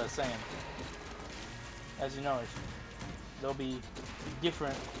 But as I was saying, as you notice, there'll be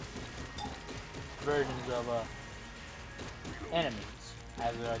different versions of enemies,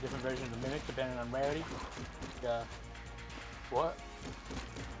 as different versions of mimic depending on rarity. What?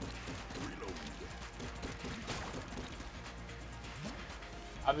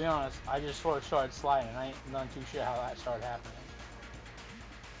 I'll be honest, I just sort of started sliding. I ain't none too sure how that started happening.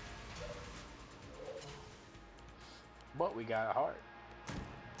 But we got a heart.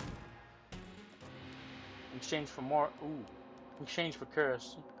 In exchange for more, in exchange for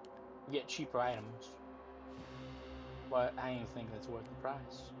curse, you get cheaper items. But I ain't think that's worth the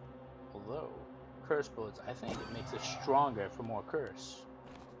price. Although, curse bullets, I think it makes it stronger for more curse.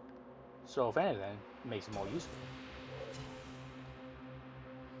 So if anything, it makes it more useful.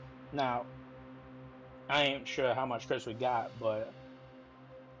 Now, I ain't sure how much curse we got, but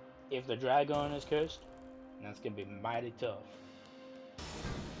if the dragon is cursed, that's gonna be mighty tough.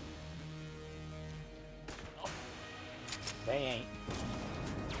 Oh, they ain't.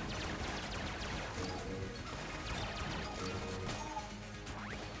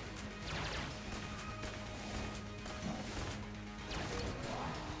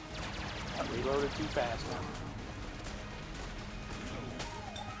 I reloaded too fast now.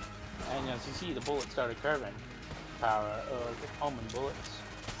 And as you see, the bullet started curving. Power of Omen bullets.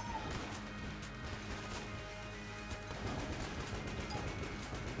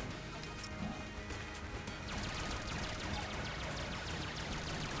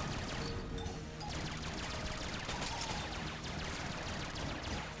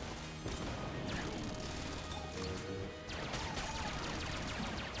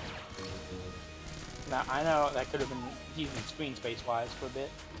 Now, I know that could have been confusing screen space-wise for a bit.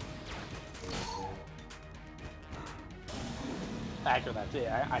 Actually, that's it.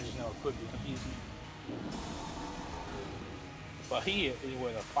 I just know it could be confusing. But here is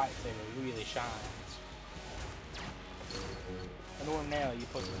where the fight saber really shines. And ordinarily, you're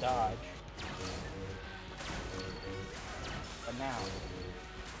supposed to dodge. But now,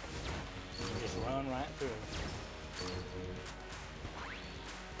 you just run right through.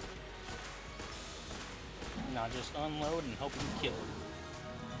 Now just unload and hope you kill it.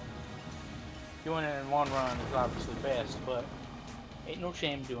 Doing it in one run is obviously best, but ain't no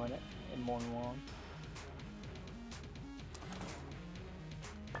shame doing it in more than one.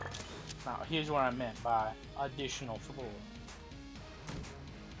 Now here's what I meant by additional support.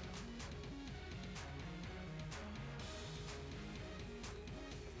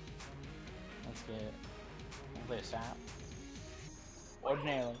 Let's get this out.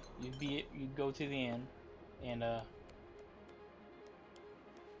 Ordinarily, you'd go to the end and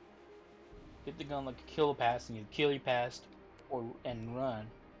get the gun like a kill pass, and you kill your past and run.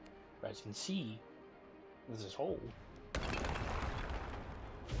 But as you can see, there's this hole.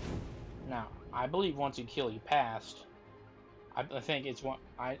 Now, I believe once you kill your past, I think it's one.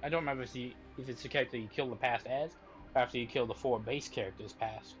 I don't remember if it's the character you kill the past as, or after you kill the 4 base characters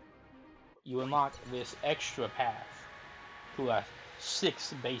past. You unlock this extra path to a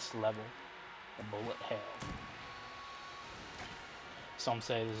 6th base level, the bullet hell. Some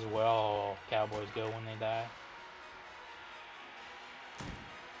say this is where all cowboys go when they die.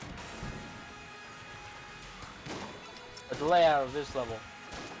 But the layout of this level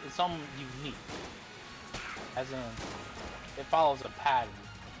is something unique. As in, it follows a pattern.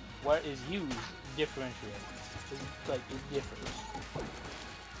 What is used differentiates. It's like, it differs.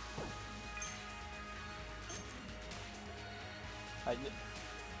 Like,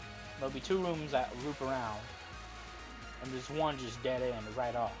 there'll be 2 rooms that loop around, and there's one just dead end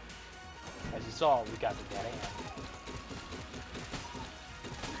right off. As you saw, we got the dead end.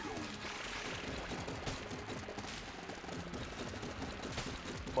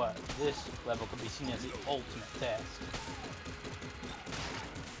 But this level could be seen as the ultimate test.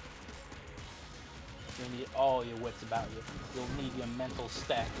 You'll need all your wits about you. You'll need your mental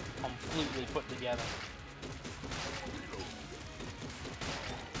stack completely put together.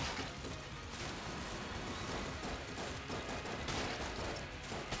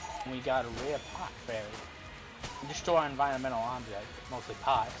 We got a rare pot fairy. You destroy environmental objects, mostly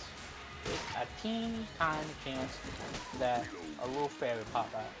pots. There's a teeny tiny chance that a little fairy pop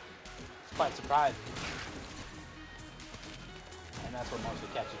out. It's quite surprising. And that's what mostly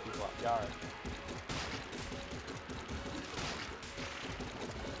catches people off guard.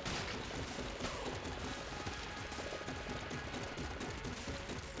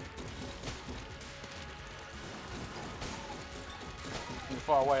 When you're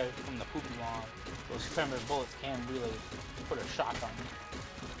far away from the poopy lawn, those primitive bullets can really put a shock on you.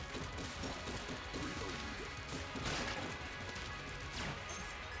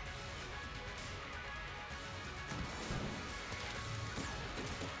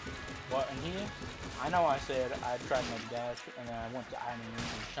 Well, in here, I know I said I tried to make a dash, and then I went to iron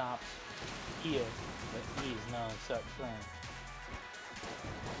and shops. Here, there is no such thing.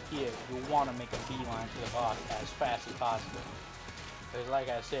 Here, you'll want to make a beeline to the boss as fast as possible. Because like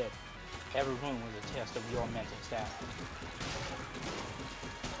I said, every room was a test of your mental stat.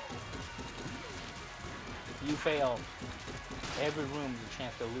 If you fail, every room is a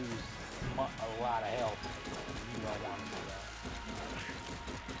chance to lose a lot of health. You don't want to do that.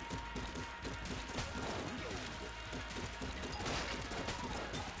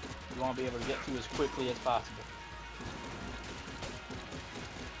 You want to be able to get through as quickly as possible.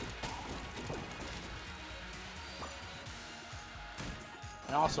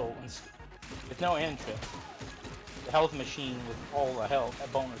 And also, with no entry, the health machine with all the health,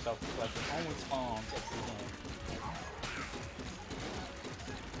 bonus health collection only spawns at the beginning.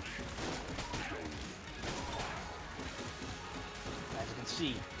 As you can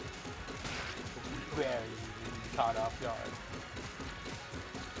see, it's barely caught off guard.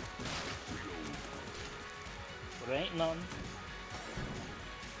 But it ain't nothing.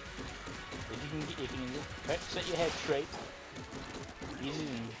 If you can set your head straight, easy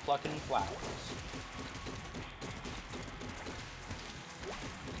than plucking flowers.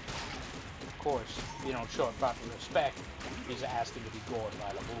 Of course, if you don't show it proper respect, he's asking to be gored by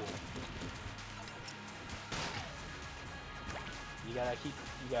the bull. You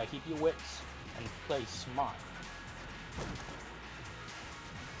gotta keep your wits and play smart.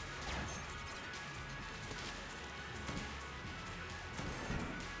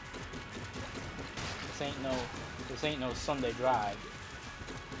 This ain't no Sunday drive.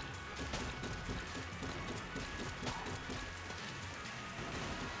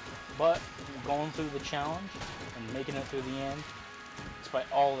 But going through the challenge and making it through the end, despite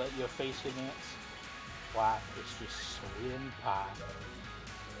all that you're faced against, wow, it's just sweet and pie.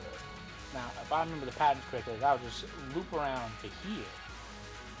 Now, if I remember the patterns correctly, I'll just loop around to here.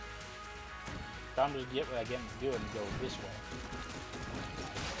 So I'm just get what I get to do and go this way.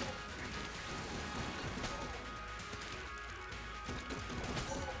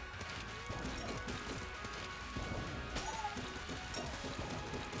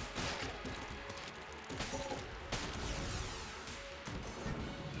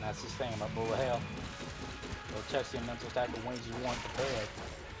 And that's the thing about bullet hell. It'll test your mental stack in ways you weren't prepared.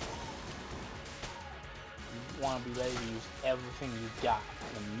 You want to be ready to use everything you've got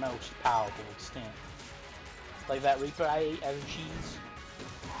to the most powerful extent. Like that Reaper I ate as a cheese.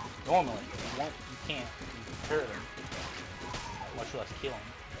 Normally, you can't hurt him, much less kill him.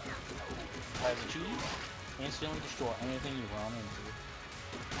 But as a cheese, instantly destroy anything you run into.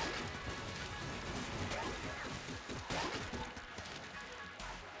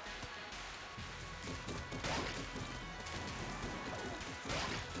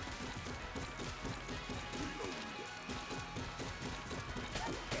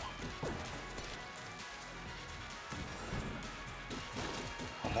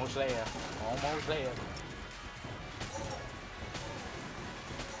 Almost there. Almost there.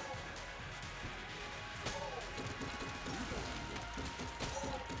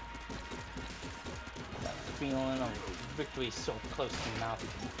 That feeling of victory so close to your mouth, you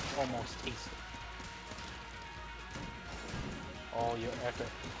can almost taste it. All your effort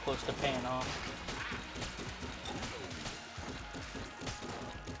close to paying off.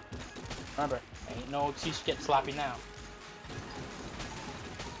 Remember, ain't no excuse to get sloppy now.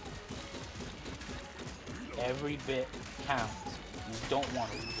 Every bit counts. You don't want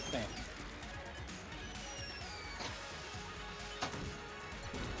to lose a thing.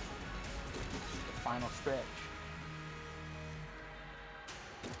 The final stretch.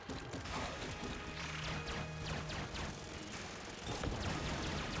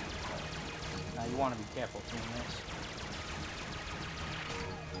 Now you want to be careful doing this.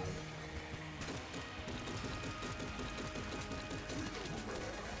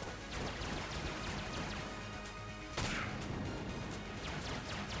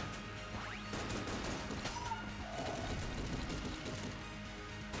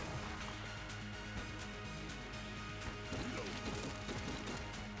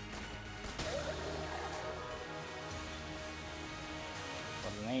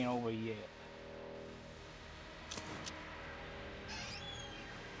 But it ain't over yet.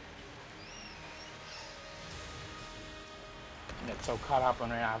 I get so caught up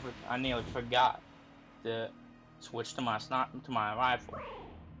on it, I nearly forgot to switch to my rifle.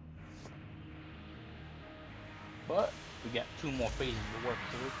 But we got 2 more phases to work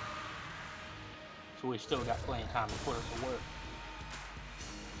through, so we still got plenty of time to put it to work.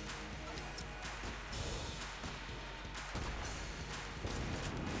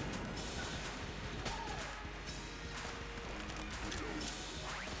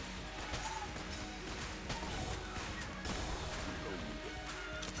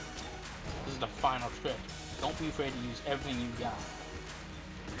 This is the final stretch. Don't be afraid to use everything you got.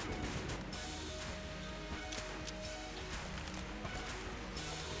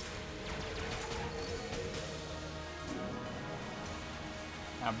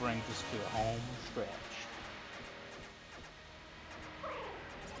 Now brings us to the home stretch.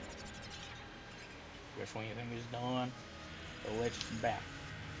 Just when you think it's done, the let's back.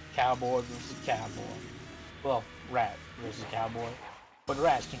 Cowboy versus cowboy. Well, rat versus cowboy. But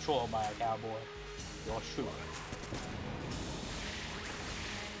rat's controlled by a cowboy. You're sure.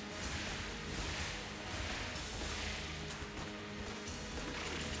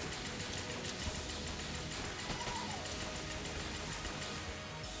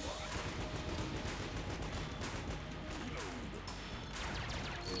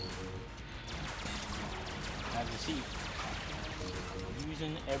 As you see,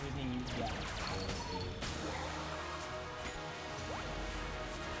 using everything you've got.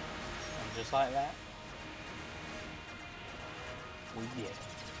 And just like that, we did it.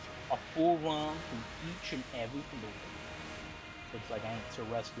 A full run through each and every floor. Looks like I ain't so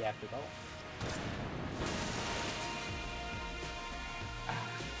rusty after all.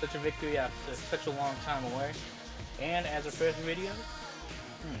 Such a victory after such a long time away. And as a first video,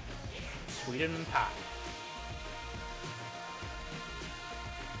 sweeter than pie.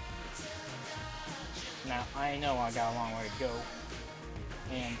 Now, I know I got a long way to go,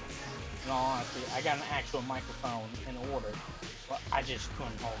 and in all honesty, I got an actual microphone in order, but I just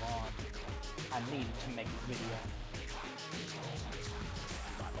couldn't hold on. I needed to make a video.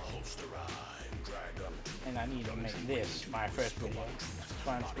 And I need to make this my first video. It's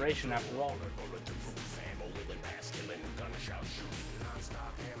my inspiration after all.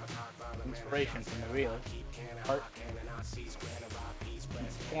 Inspiration from the real art,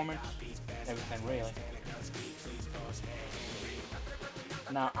 performance, everything really.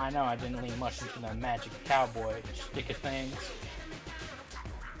 Now, I know I didn't lean much into the magic cowboy stick of things,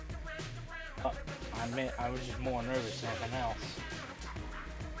 but I admit I was just more nervous than anything else.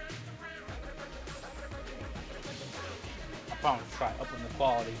 I promise to try upping the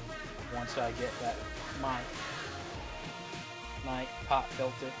quality once I get that mic, pop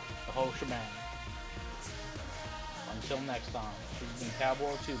filter, the whole shebang. Until next time, this has been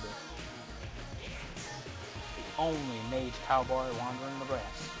CowboyTuba, the only mage cowboy wandering the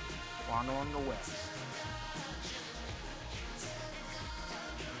west.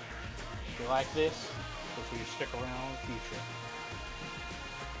 If you like this, feel free to stick around in the future.